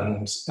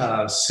often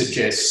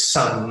suggest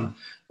some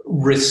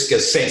risk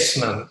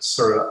assessments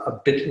are a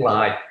bit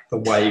like the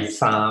way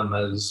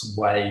farmers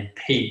weigh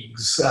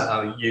pigs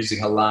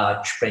using a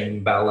large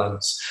bean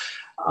balance,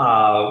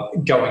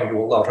 going to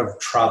a lot of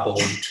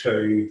trouble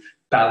to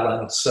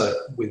balance it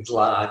with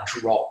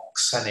large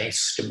rocks and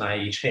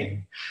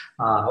estimating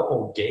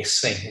or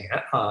guessing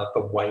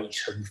the weight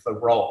of the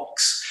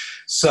rocks.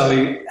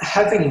 So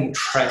having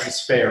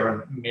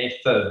transparent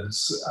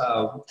methods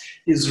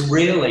is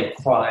really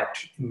quite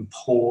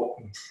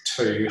important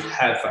to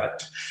have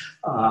it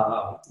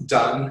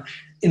done.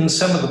 In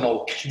some of the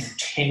more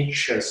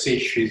contentious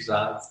issues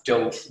I've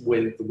dealt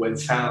with,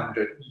 we've found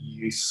it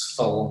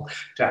useful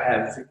to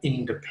have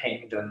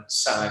independent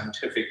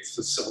scientific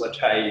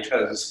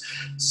facilitators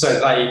so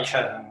they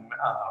can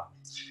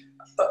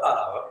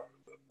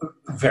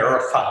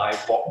verify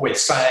what we're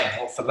saying,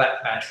 or for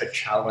that matter,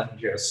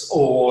 challenge us,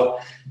 or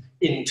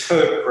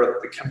interpret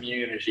the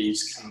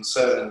community's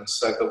concerns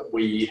so that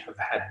we have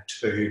had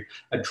to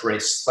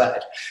address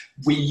that.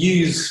 We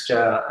used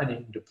an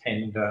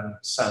independent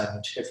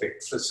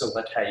scientific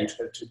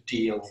facilitator to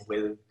deal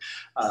with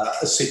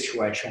a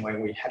situation where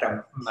we had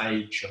a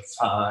major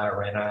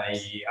fire in a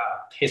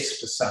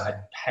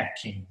pesticide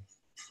packing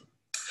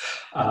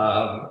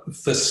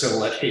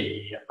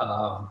facility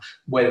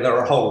where there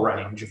are a whole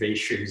range of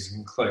issues,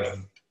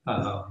 including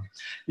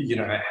you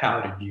know, how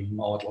did you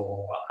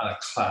model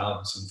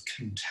clouds of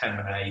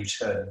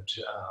contaminated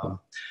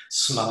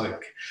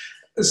smoke?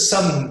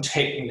 Some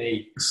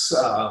techniques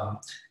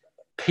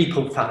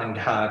people find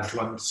hard to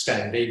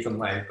understand, even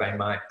though they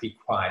might be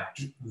quite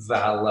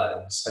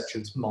valid, such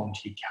as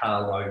Monte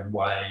Carlo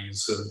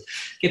ways of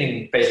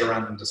getting better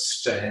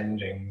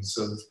understandings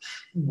of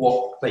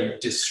what the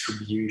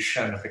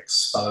distribution of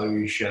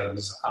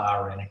exposures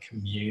are in a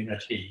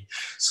community.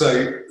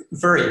 So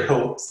very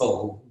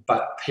helpful,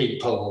 but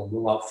people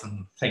will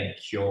often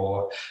think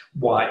you're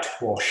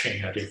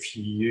whitewashing it if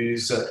you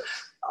use it.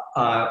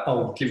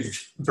 I'll give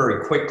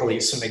very quickly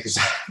some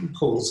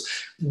examples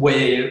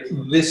where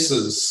this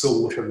has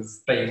sort of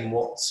been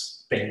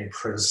what's been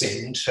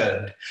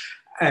presented.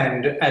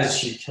 And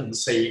as you can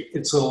see,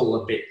 it's all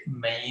a bit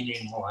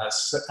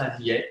meaningless,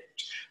 and yet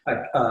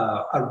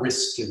a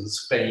risk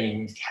is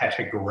being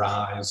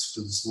categorised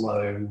as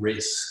low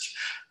risk.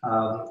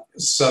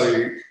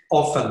 So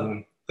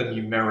often the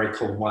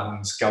numerical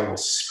ones go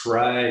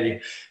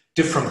astray.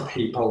 Different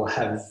people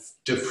have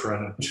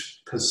different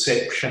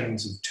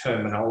perceptions of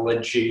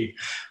terminology.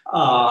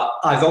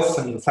 I've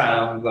often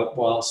found that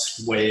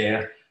whilst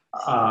we're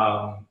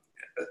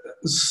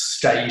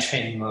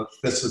stating that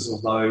this is a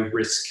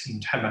low-risk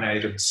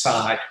contaminated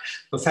site,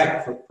 the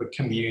fact that the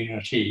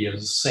community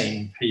has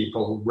seen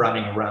people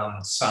running around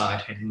the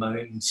site in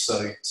moon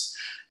suits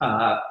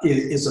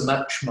is a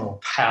much more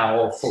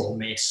powerful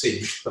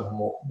message than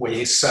what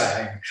we're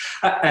saying.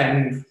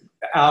 And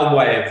our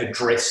way of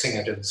addressing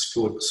it is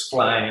to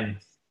explain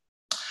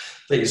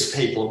these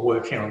people are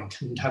working on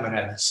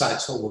contaminated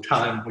sites all the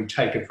time. We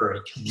take a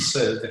very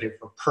conservative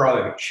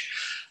approach.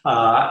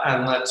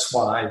 And that's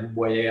why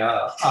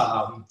we're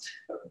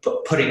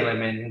putting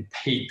them in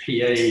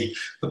PPE.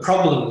 The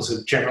problems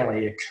have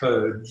generally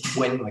occurred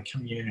when the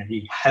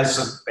community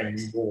hasn't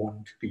been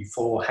warned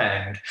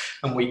beforehand,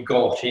 and we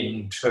got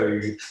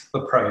into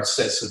the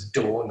process of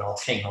door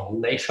knocking or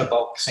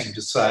letterboxing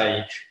to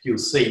say, you'll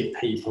see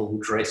people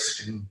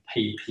dressed in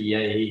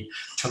PPE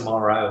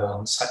tomorrow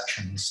on such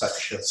and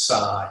such a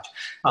site,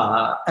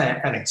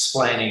 and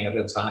explaining it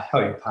as I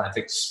hope I've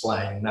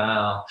explained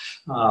now.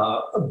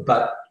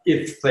 But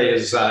if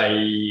there's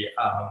an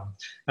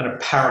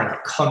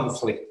apparent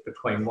conflict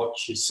between what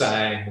you're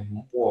saying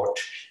and what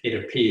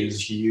it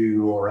appears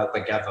you or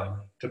other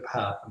government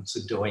departments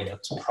are doing,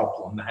 it's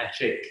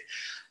problematic.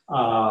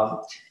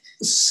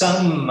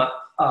 Some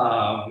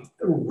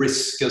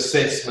risk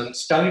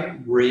assessments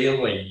don't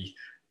really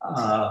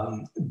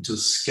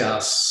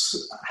discuss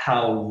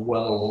how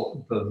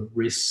well the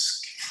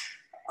risk,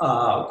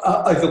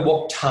 over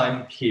what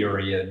time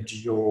period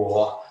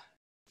you're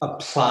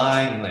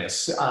applying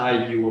this.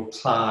 Are you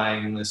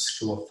applying this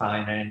to a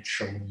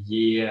financial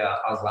year,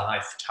 a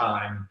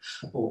lifetime,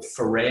 or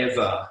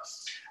forever?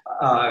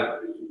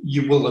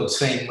 You will have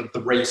seen with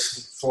the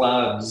recent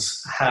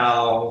floods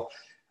how,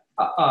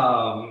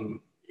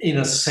 in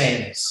a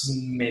sense,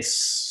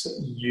 misused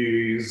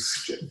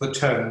the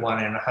term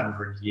 1 in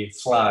 100-year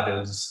flood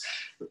as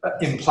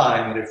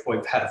implying that if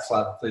we've had a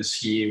flood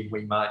this year,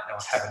 we might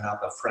not have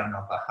another for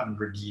another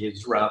 100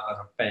 years, rather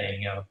than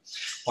being a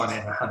 1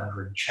 in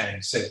 100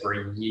 chance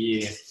every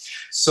year.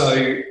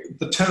 So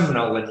the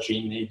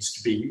terminology needs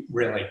to be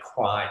really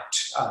quite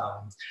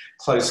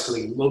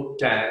closely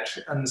looked at,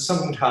 and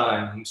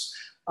sometimes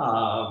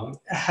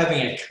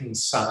having a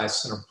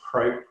concise and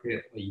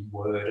appropriately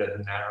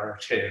worded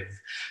narrative,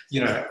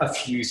 a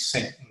few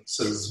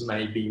sentences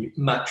may be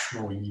much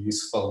more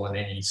useful than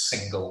any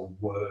single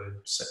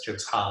word, such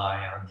as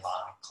high,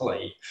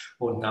 unlikely,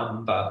 or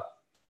number.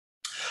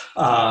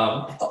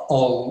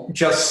 I'll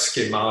just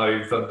skim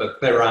over,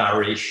 but there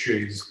are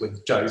issues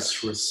with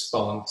dose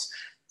response.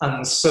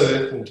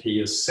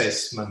 Uncertainty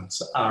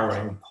assessments are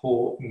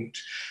important.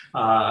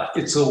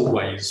 It's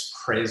always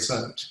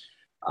present.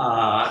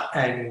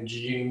 And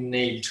you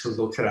need to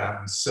look at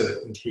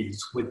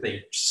uncertainties with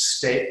each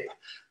step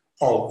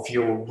of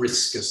your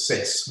risk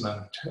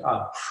assessment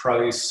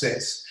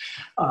process.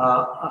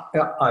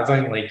 I've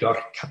only got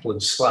a couple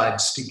of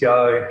slides to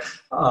go.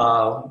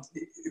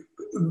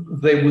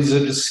 There was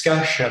a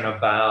discussion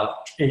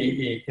about,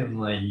 in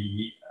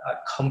the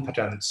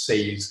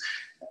competencies,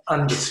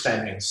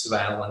 understanding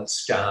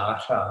surveillance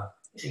data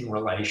in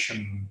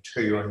relation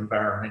to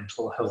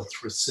environmental health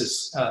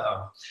risk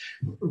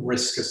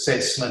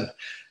assessment.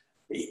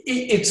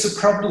 It's a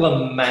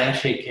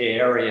problematic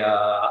area.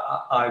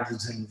 I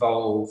was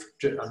involved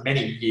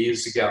many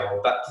years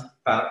ago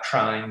about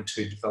trying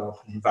to develop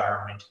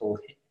environmental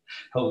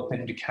health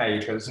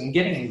indicators, and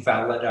getting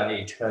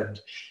validated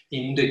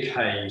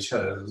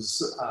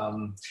indicators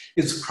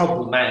is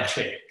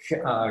problematic,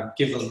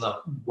 given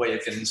that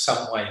we've in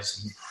some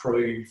ways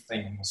improved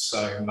things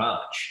so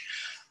much.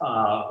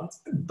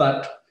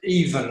 But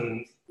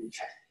even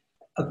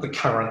at the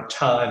current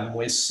time,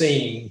 we're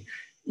seeing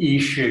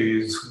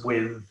issues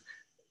with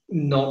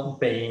not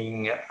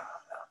being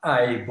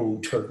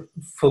able to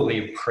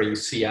fully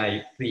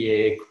appreciate the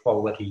air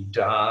quality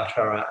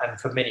data. And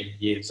for many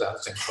years, I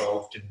was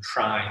involved in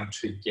trying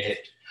to get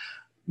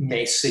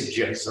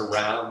messages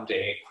around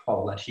air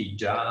quality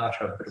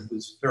data, but it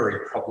was very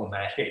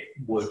problematic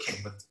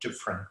working with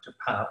different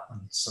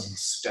departments and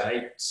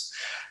states.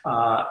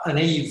 And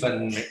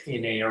even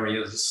in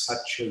areas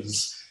such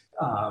as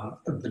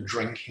the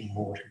drinking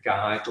water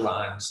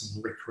guidelines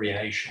and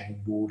recreational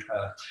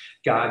water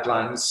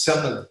guidelines,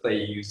 some of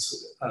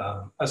these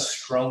are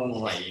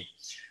strongly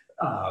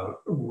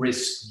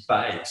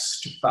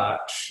risk-based,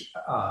 but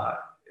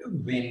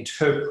the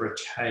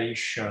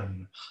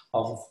interpretation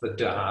of the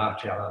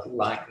data,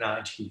 like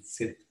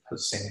 95th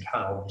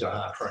percentile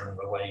data in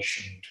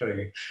relation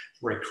to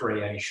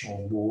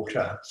recreational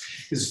water,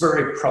 is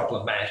very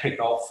problematic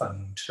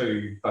often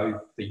to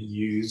both the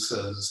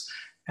users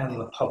and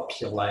the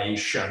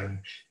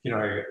population.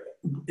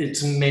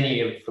 It's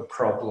many of the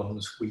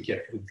problems we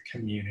get with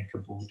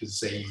communicable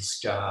disease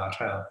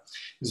data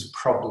is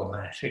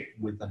problematic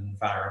with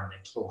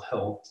environmental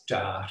health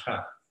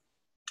data.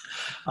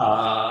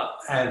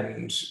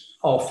 And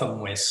often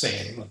we're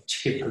seeing the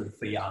tip of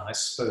the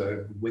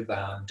iceberg with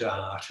our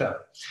data.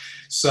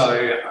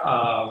 So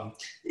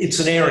it's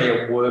an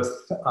area worth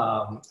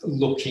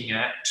looking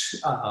at,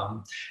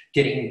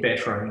 getting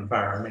better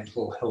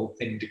environmental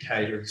health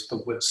indicators,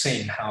 but we've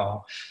seen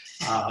how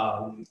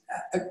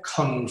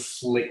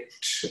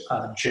conflict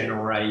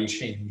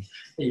generating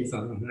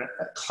even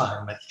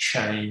climate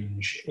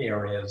change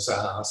areas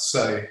are.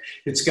 So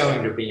it's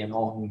going to be an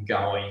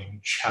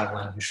ongoing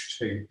challenge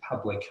to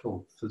public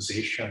health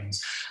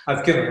physicians.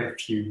 I've given a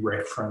few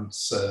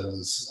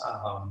references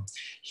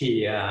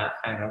here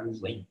and a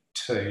link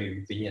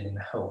to the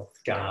in-health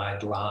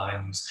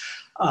guidelines.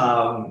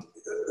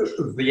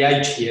 The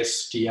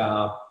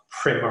ATSDR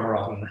primer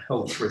on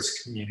health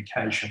risk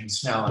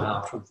communications now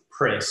out of the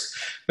press,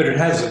 but it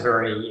has a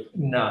very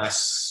nice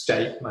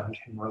statement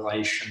in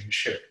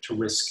relationship to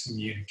risk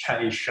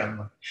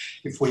communication.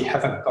 If we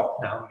haven't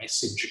gotten our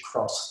message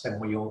across, then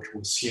we ought to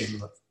assume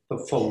that the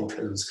fault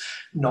is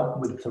not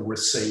with the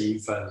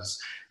receivers.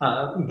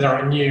 There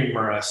are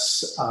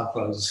numerous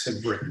others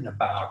who've written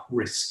about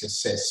risk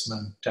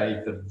assessment.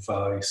 David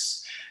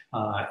Vos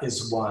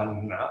is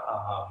one.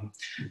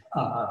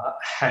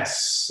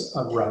 Hass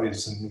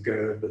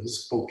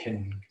Rosengerber's book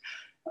in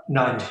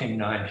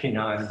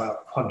 1999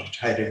 about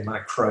quantitative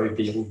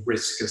microbial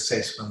risk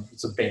assessment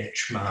as a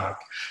benchmark.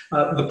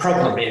 The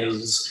problem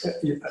is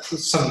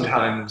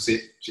sometimes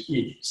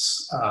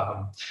it's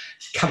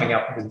coming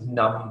up with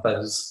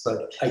numbers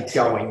that are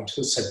going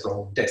to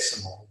several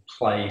decimal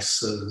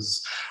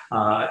places.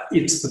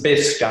 It's the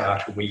best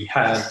data we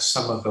have.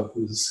 Some of it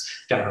was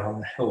done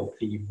on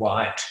healthy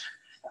white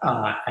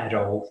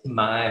adult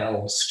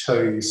males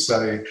too,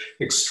 so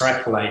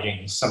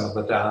extrapolating some of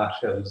the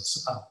data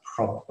is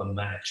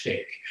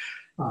problematic.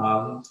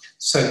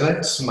 So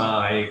that's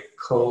my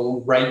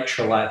call.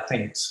 Rachel, I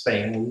think, has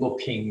been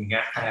looking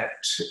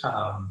at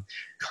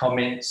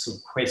comments or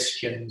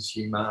questions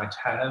you might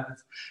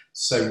have.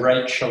 So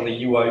Rachel, are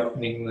you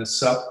opening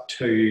this up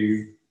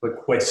to the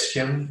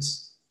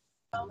questions?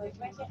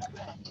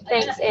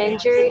 Thanks,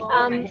 Andrew.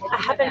 I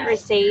haven't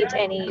received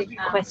any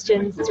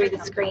questions through the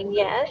screen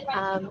yet.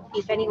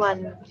 If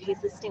anyone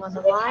who's listening on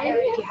the line,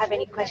 if you have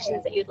any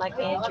questions that you'd like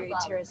Andrew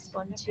to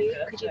respond to,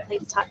 could you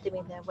please type them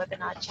in the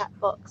webinar chat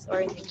box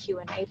or in the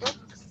Q&A box?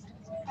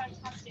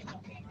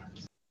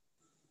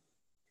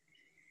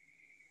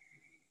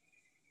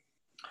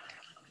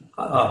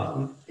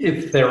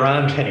 If there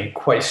aren't any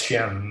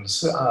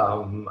questions,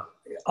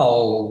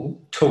 I'll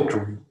talk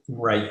to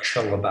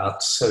Rachel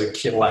about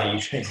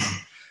circulating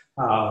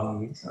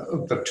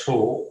the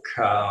talk,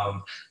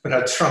 but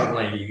I'd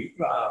strongly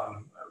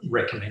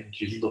recommend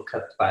you look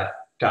at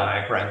that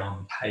diagram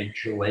on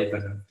page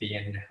 11 of the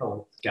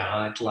N-Health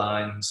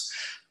guidelines.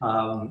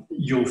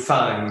 You'll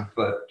find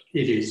that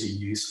it is a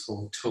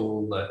useful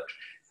tool that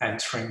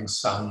answering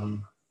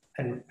some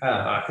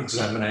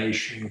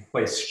examination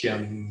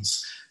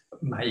questions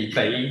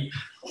maybe,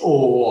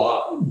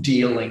 or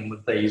dealing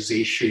with these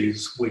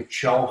issues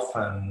which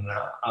often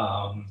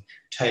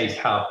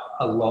take up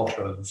a lot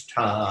of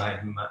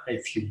time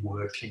if you're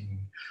working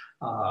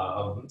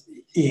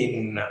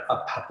in a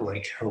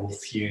public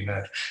health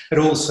unit. It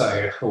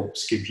also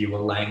helps give you a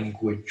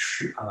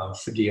language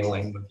for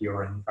dealing with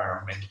your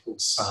environmental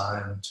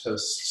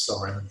scientists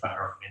or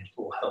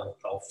environmental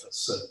health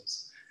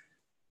officers.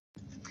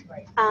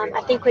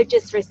 I think we've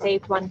just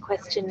received one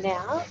question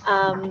now.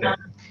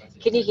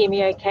 Can you hear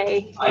me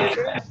okay,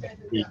 Andrew?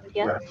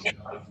 Yeah.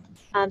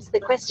 So the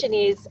question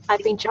is,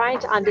 I've been trying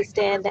to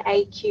understand the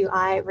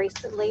AQI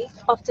recently,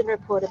 often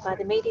reported by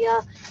the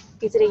media.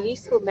 Is it a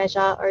useful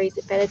measure, or is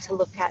it better to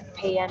look at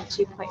PM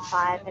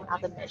 2.5 and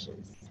other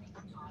measures?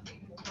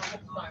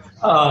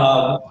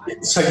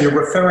 So you're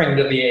referring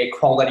to the Air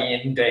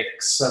Quality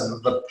Index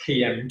and the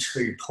PM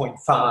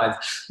 2.5.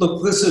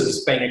 Look, this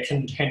has been a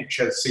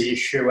contentious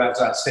issue,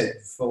 as I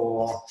said,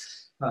 for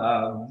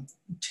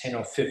 10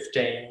 or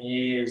 15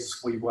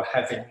 years. We were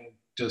having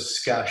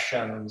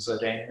discussions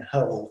at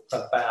N-Health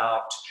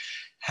about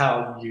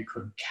how you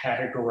could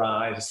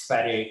categorise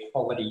that air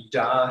quality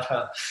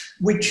data,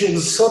 which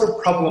is sort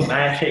of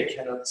problematic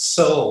in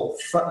itself.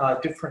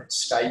 Different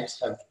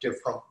states have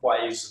different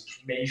ways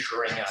of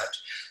measuring it.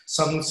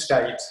 Some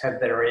states have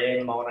their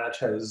air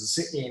monitors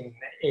in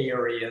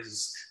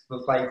areas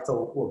that they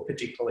thought were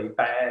particularly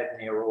bad,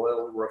 near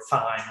oil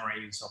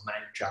refineries or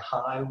major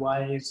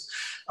highways.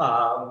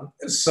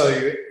 So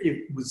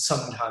it was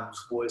sometimes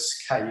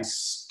worst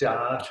case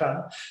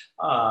data.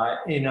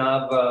 In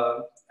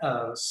other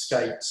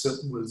states,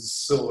 it was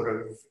sort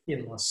of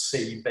in the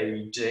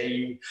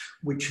CBD,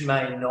 which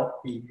may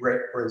not be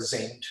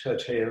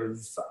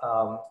representative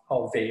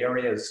of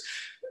areas.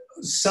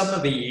 Some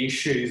of the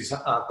issues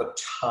are the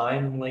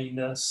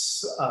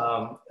timeliness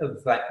of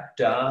that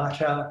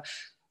data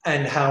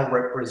and how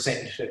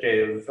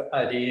representative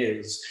it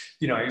is.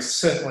 You know,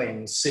 certainly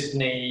in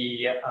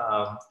Sydney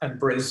and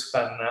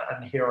Brisbane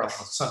and here on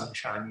the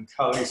Sunshine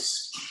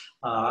Coast,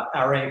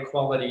 our air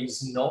quality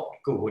is not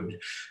good.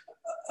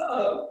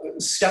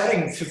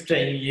 Starting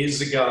 15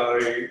 years ago,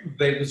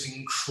 there was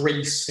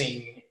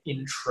increasing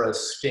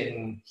interest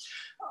in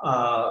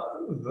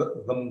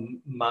the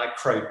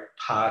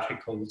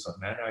microparticles or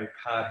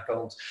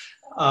nanoparticles.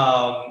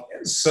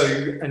 So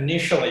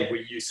initially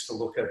we used to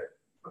look at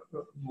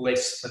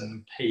less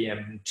than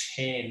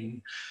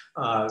PM10,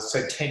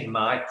 so 10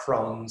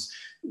 microns,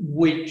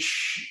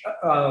 which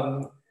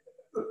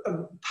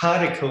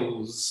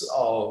particles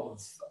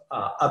of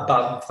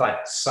above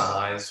that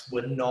size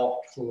were not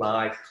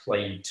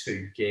likely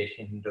to get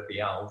into the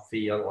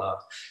alveolar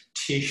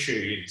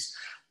tissues.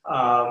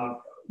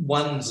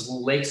 Ones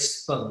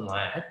less than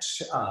that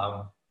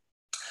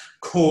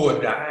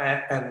could,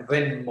 and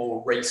then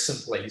more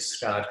recently,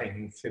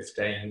 starting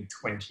 15,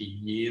 20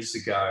 years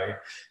ago,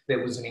 there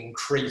was an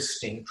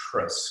increased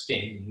interest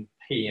in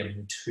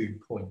PM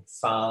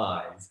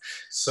 2.5.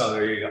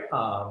 So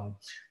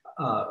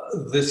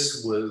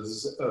this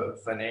was of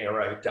an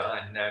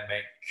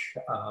aerodynamic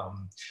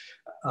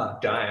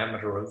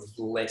diameter of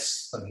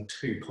less than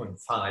 2.5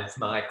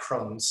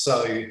 microns.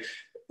 So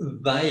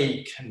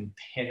they can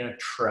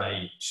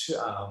penetrate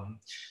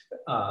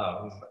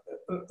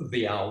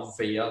the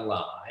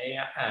alveoli,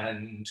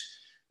 and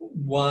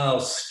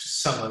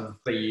whilst some of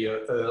the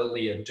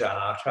earlier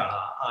data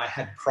I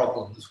had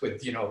problems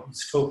with, it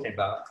was talking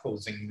about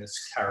causing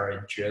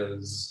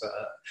miscarriages,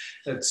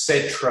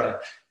 etc.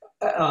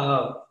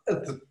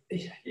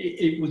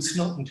 It was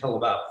not until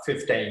about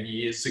 15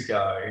 years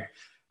ago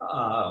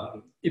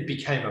it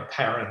became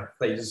apparent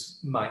these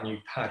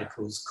minute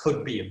particles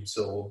could be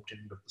absorbed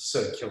into the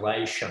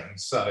circulation.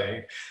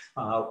 So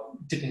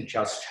didn't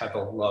just have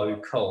a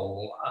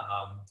local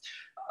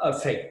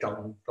effect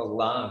on the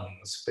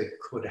lungs, but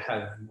could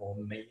have more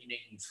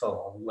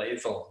meaningful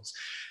levels.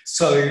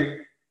 So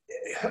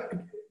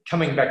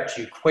coming back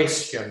to your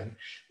question,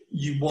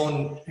 you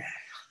want,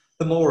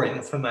 the more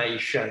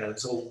information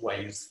is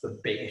always the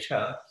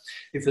better.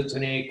 If it's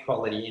an air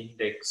quality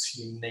index,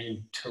 you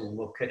need to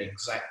look at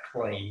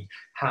exactly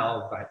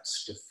how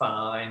that's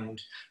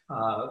defined.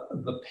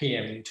 The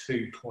PM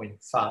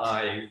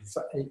 2.5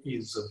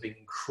 is of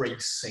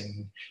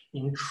increasing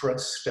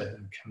interest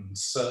and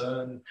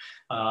concern.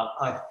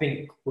 I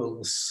think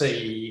we'll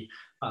see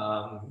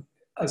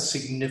a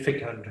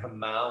significant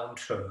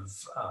amount of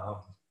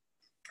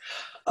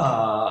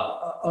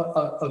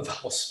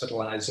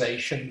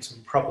hospitalisations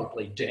and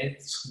probably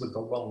deaths with a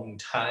long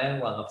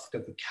tail after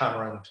the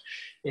current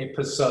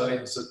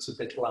episodes. It's a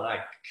bit like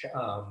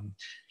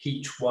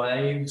heat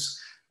waves.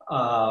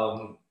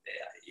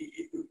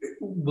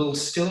 We'll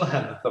still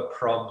have the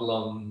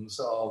problems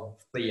of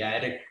the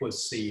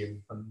adequacy of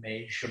the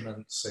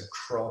measurements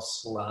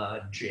across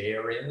large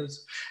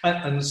areas.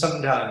 And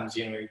sometimes,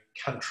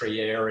 country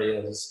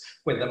areas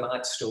where there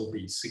might still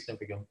be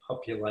significant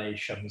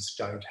populations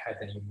don't have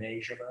any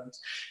measurements.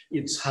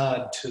 It's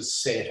hard to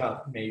set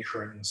up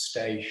measuring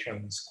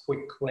stations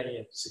quickly,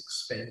 it's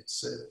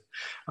expensive,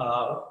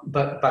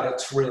 but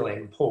it's really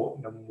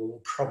important and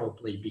will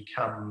probably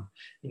become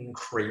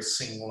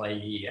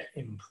increasingly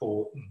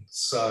important.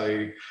 So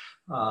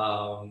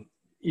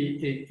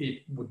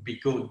it would be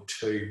good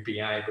to be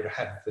able to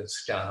have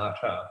this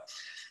data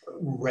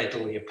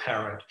readily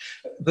apparent.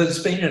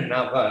 There's been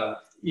another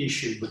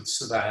issue with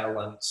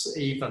surveillance.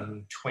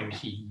 Even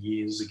 20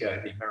 years ago,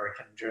 the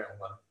American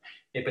Journal of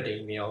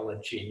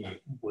Epidemiology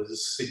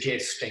was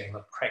suggesting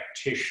that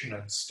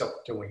practitioners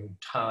stop doing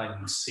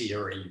time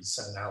series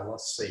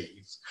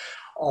analyses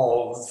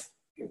of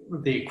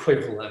the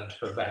equivalent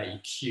of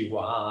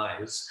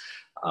AQIs,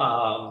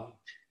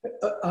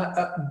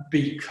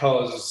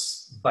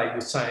 because they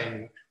were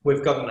saying,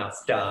 we've got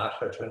enough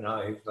data to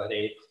know that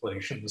air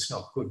pollution is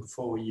not good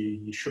for you.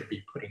 You should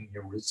be putting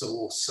your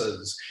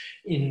resources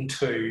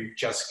into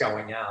just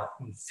going out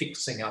and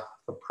fixing up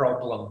the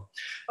problem.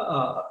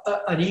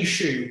 An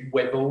issue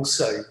we've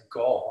also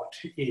got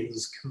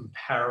is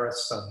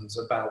comparisons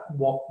about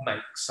what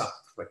makes up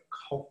the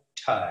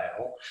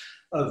cocktail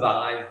of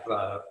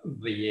either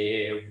the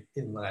air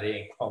in that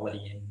air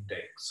quality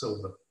index or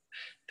the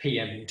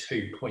PM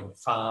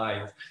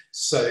 2.5,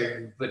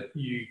 so that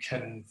you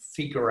can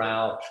figure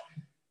out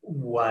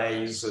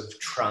ways of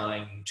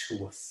trying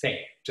to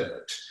affect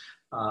it.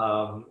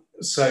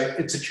 So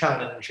it's a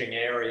challenging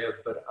area,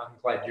 but I'm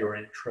glad you're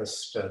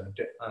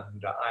interested,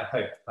 and I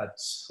hope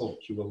that's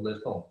helped you a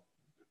little.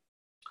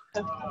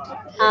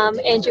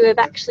 Andrew, we've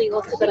actually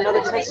also got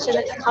another question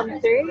that's come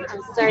through.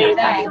 I'm sorry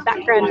about the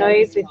background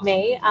noise with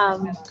me.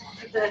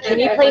 Can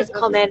you please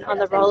comment on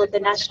the role of the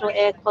National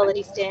Air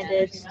Quality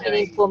Standards in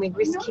informing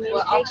risk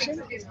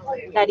communication?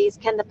 That is,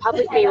 can the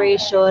public be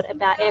reassured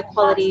about air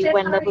quality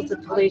when levels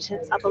of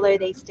pollutants are below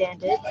these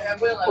standards,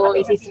 or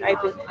is this an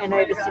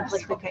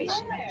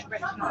oversimplification?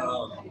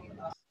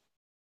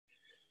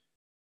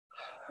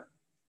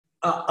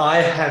 I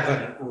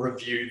haven't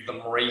reviewed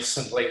them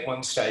recently. At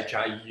one stage,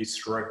 I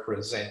used to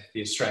represent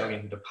the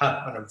Australian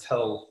Department of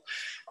Health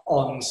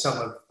on some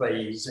of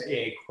these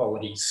air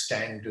quality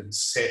standard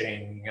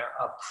setting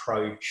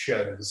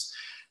approaches.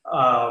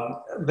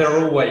 There are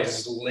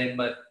always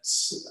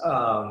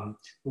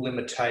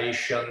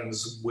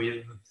limitations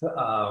with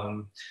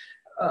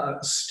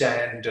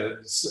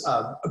standards,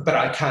 but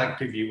I can't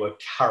give you a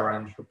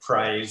current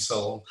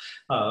appraisal.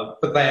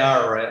 But they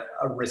are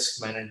a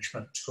risk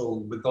management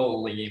tool with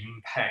all the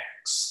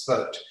impacts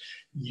that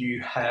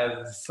you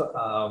have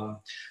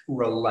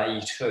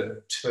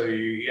related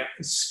to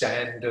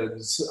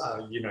standards.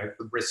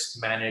 The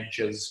risk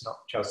managers,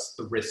 not just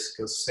the risk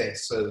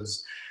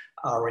assessors,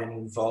 are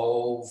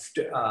involved.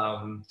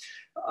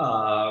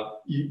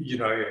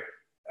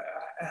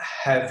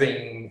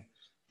 Having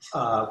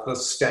the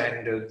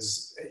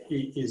standards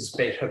is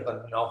better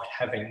than not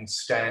having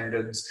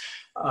standards.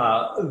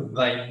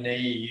 They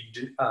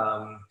need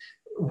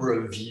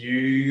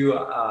review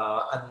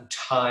and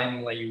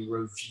timely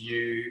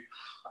review.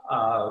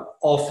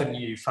 Often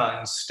you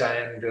find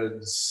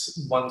standards,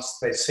 once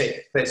they're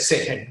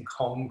set in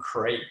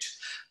concrete,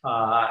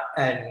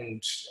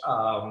 and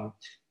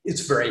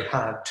it's very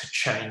hard to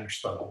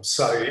change them.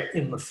 So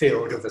in the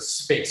field of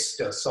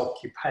asbestos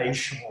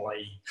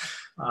occupationally,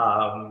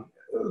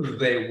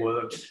 there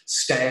were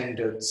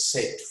standards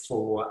set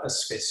for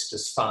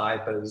asbestos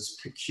fibres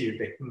per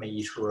cubic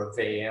metre of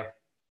air.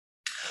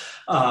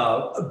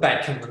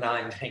 back in the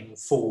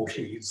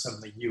 1940s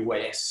in the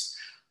US.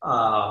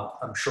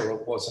 I'm sure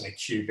it wasn't a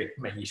cubic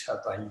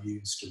meter they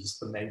used as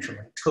the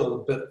measurement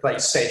tool, but they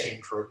set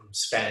interim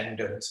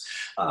standards,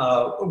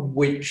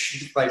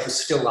 which they were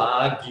still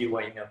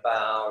arguing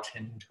about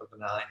into the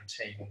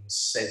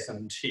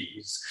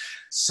 1970s.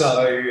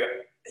 So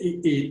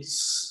you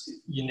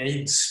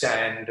need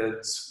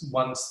standards.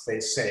 Once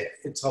they're set,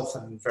 it's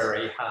often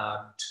very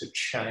hard to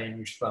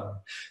change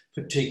them,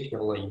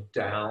 particularly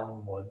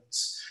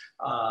downwards.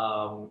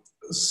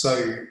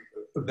 So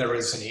there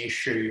is an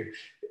issue.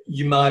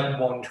 You might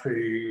want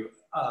to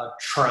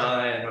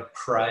try and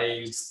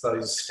appraise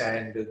those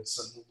standards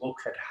and look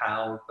at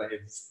how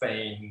they've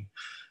been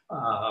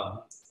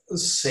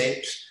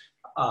set.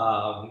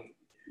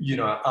 You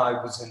know, I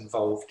was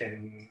involved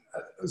in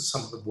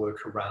some of the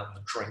work around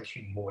the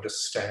drinking water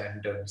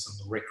standards and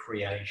the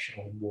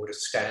recreational water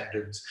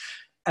standards.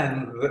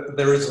 And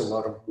there is a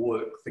lot of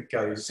work that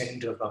goes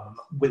into them.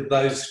 With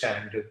those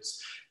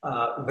standards,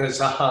 there's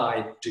a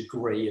high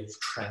degree of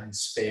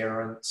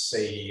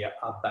transparency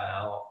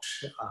about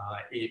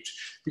it,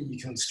 but you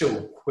can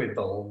still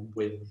quibble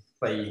with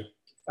the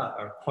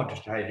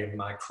quantitative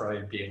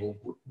microbial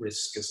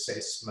risk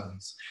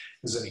assessments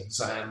as an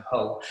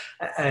example.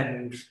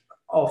 And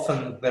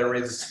often there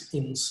is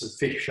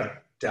insufficient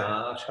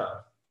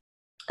data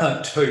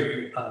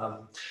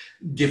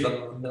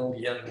given the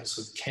millions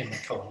of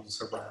chemicals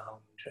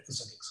around,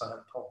 as an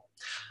example.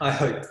 I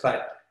hope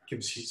that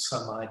gives you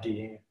some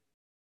idea.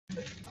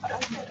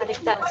 I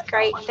think that's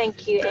great.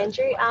 Thank you,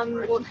 Andrew.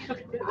 Well,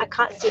 I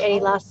can't see any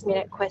last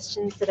minute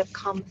questions that have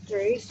come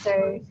through.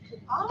 So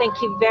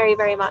thank you very,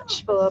 very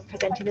much for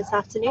presenting this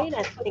afternoon.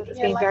 I think it's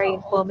been very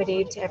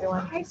informative to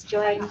everyone who's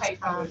joined.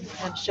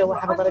 I'm sure we'll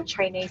have a lot of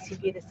trainees who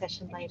view the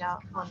session later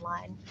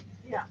online.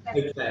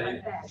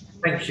 Okay.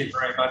 Thank you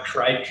very much,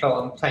 Rachel,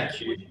 and thank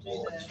you.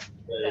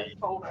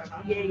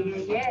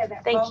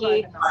 Thank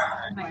you.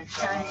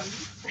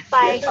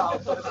 Bye.